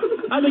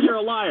 I think you're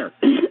a liar.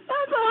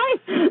 That's all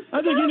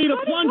I think you need a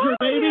plunger,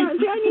 baby. I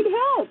need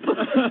help.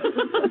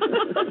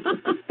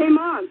 Hey,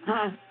 Mom.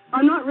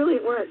 I'm not really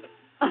at work.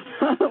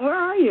 Where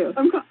are you?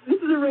 This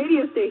is a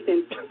radio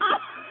station.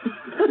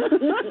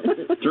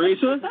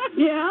 Teresa?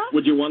 Yeah?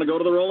 Would you want to go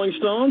to the Rolling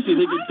Stones? Do you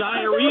think your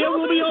diarrhea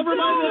will be over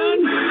by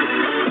then?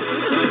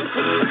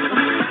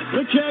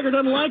 Mick Jagger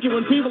doesn't like it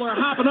when people are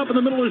hopping up in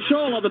the middle of the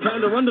show all the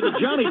time to run to the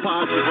Johnny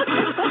Pot.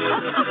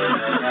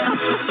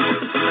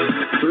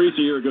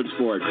 Teresa, you're a good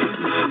sport.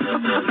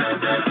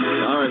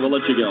 All right, we'll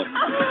let you go.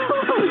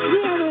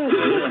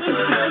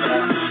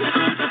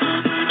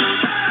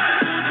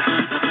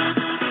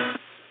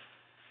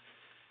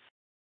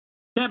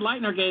 Ted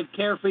Leitner gave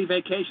Carefree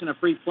Vacation a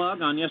free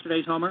plug on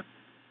yesterday's Homer.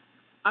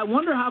 I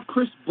wonder how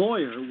Chris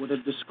Boyer would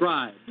have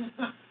described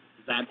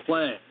that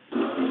play.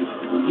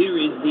 Here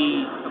is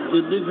the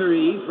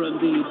delivery from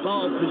the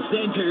ball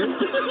presenter.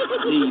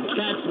 The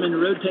batsman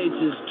rotates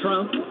his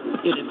trunk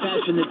in a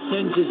fashion that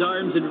sends his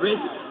arms and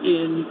wrists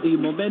in the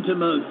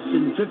momentum of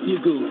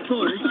centrifugal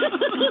force.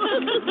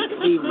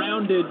 The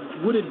rounded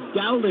wooded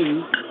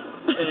dowling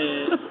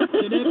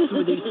connects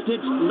with a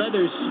stitched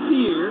leather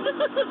sphere,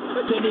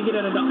 sending it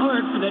at an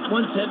arc that,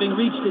 once having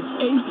reached its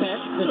apex,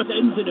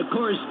 descends in a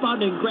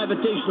corresponding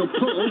gravitational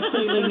pull,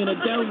 sailing in a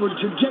downward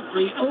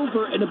trajectory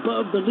over and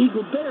above the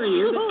legal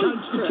barrier that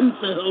constitutes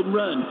a home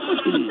run.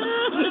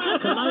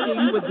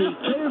 Colliding with the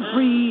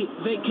Carefree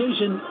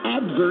Vacation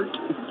advert,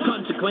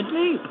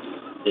 consequently,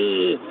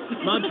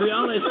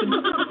 Montreal has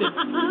constructed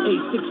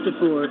a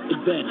 6-4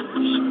 advantage.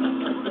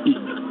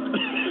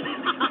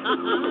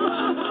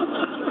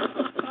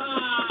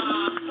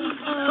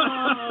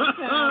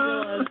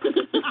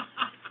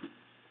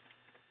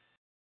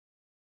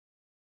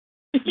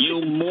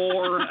 You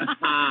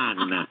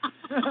moron.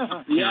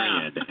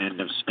 Period. End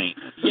of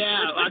statement.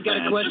 Yeah, I've got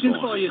a question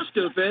for you,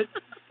 stupid.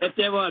 If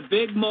there were a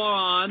big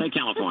moron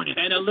California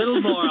and a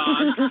little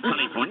moron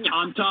California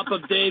on top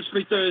of Dave's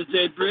Free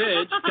Thursday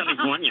Bridge,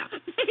 California.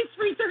 Dave's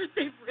Free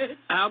Thursday Bridge.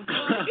 How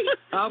come?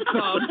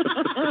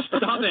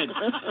 Stop it.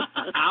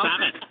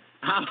 Stop it.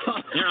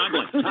 You're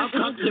ugly. How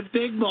come the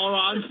big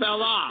moron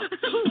fell off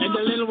and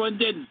the little one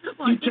didn't?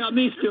 You tell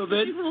me,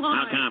 stupid.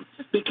 How come?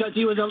 Because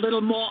he was a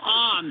little more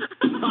on.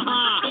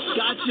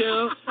 Got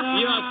you.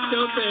 You're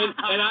stupid,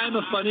 and I'm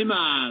a funny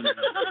man.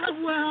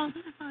 Well,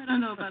 I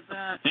don't know about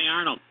that. Hey,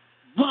 Arnold.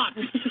 What?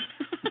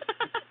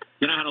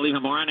 You know how to leave a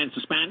moron in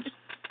suspense?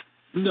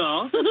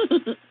 No.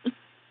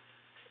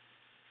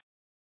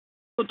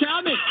 Well,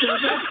 tell me,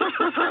 stupid.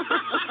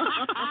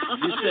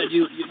 You said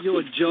you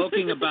were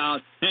joking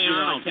about,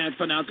 I can't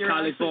pronounce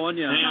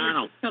California. Hey,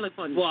 Arnold.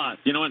 California. What?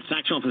 You know what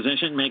sexual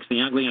position makes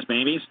the ugliest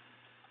babies?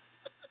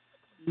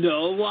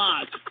 No,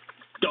 what?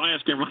 Go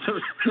ask your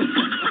mother.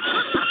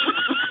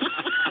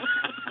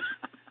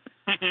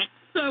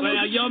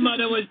 Well, your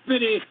mother was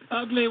pretty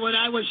ugly when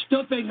I was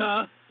stooping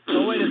her.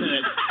 Oh, wait a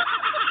minute.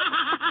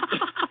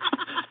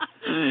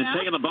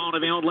 Taking the bone to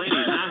the old lady,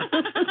 huh?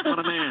 What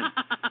a man.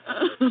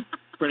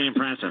 Pretty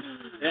impressive.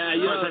 Yeah,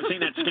 of course, I've seen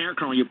that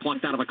scarecrow you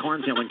plucked out of a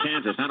cornfield in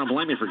Kansas. I don't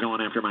blame you for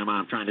going after my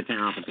mom trying to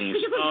tear off a piece.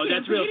 Oh,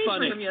 that's real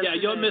funny. Yeah,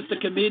 you're Mr.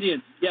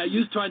 Comedian. Yeah,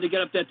 you trying to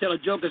get up there tell a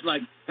joke. It's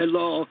like,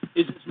 hello,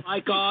 is this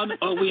mic on?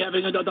 Or are we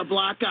having another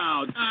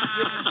blackout?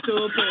 You're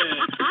stupid.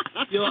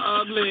 You're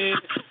ugly.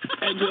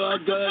 And you're a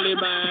girly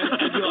man.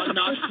 And you're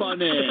not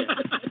funny.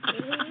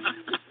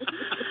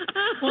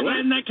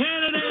 When the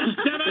candidates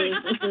debate,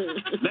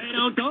 they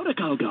don't go to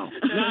Coco.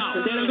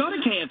 No, they don't go to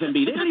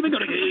KFMB. They don't even go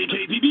to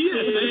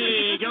KPBS.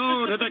 They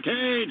go to the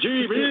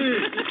KGB.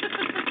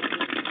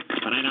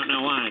 But I don't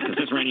know why, because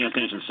this radio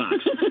station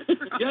sucks.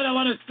 You're the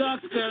one who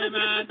sucks, girly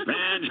man.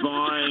 Badge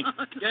boy.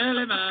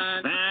 Girly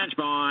man. Badge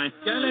boy.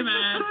 Girly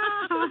man.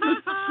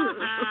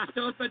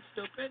 Stupid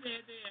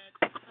idiot.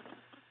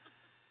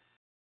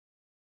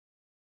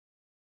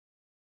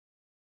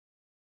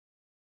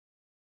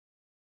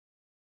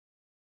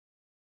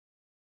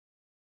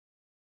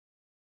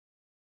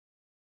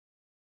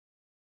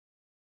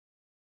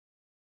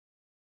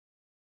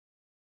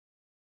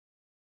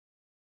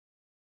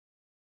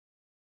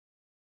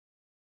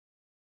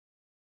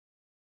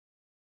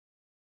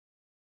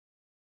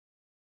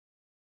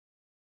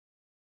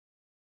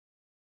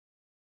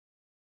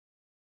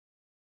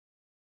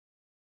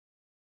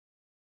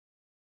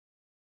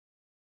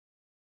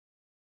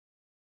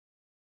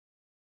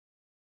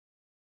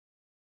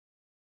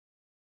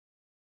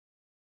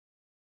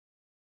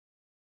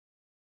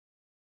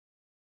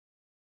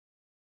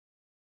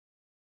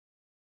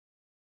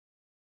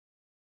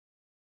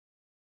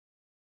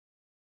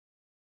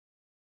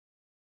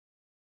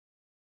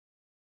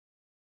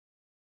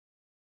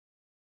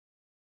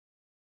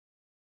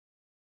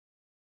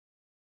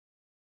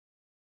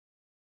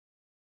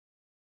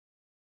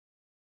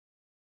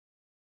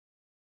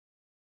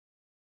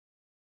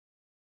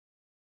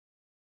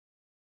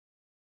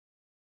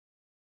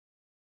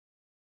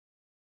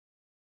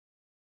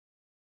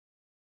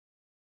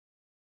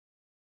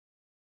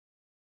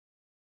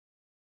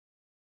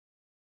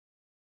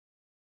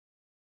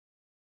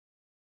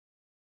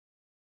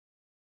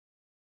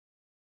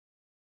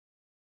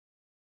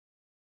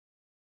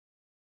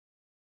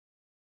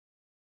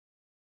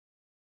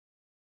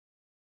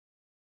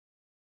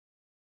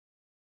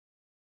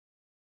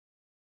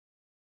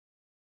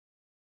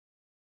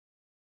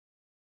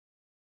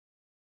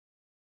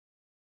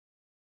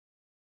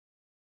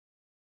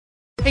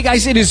 Hey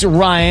guys, it is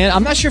Ryan.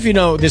 I'm not sure if you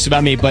know this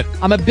about me, but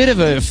I'm a bit of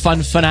a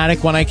fun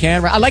fanatic when I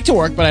can. I like to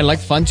work, but I like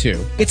fun too.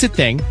 It's a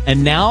thing.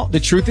 And now the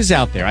truth is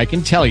out there. I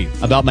can tell you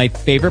about my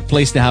favorite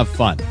place to have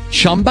fun.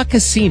 Chumba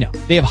Casino.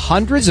 They have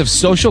hundreds of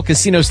social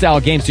casino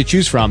style games to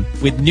choose from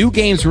with new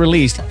games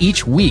released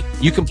each week.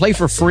 You can play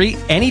for free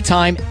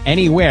anytime,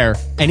 anywhere.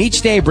 And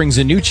each day brings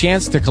a new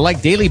chance to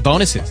collect daily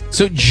bonuses.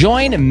 So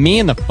join me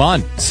in the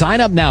fun.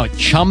 Sign up now at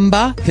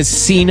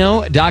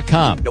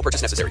ChumbaCasino.com. No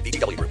purchase necessary.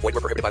 VGW Group. Void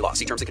where prohibited by law.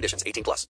 See terms and conditions. 18+.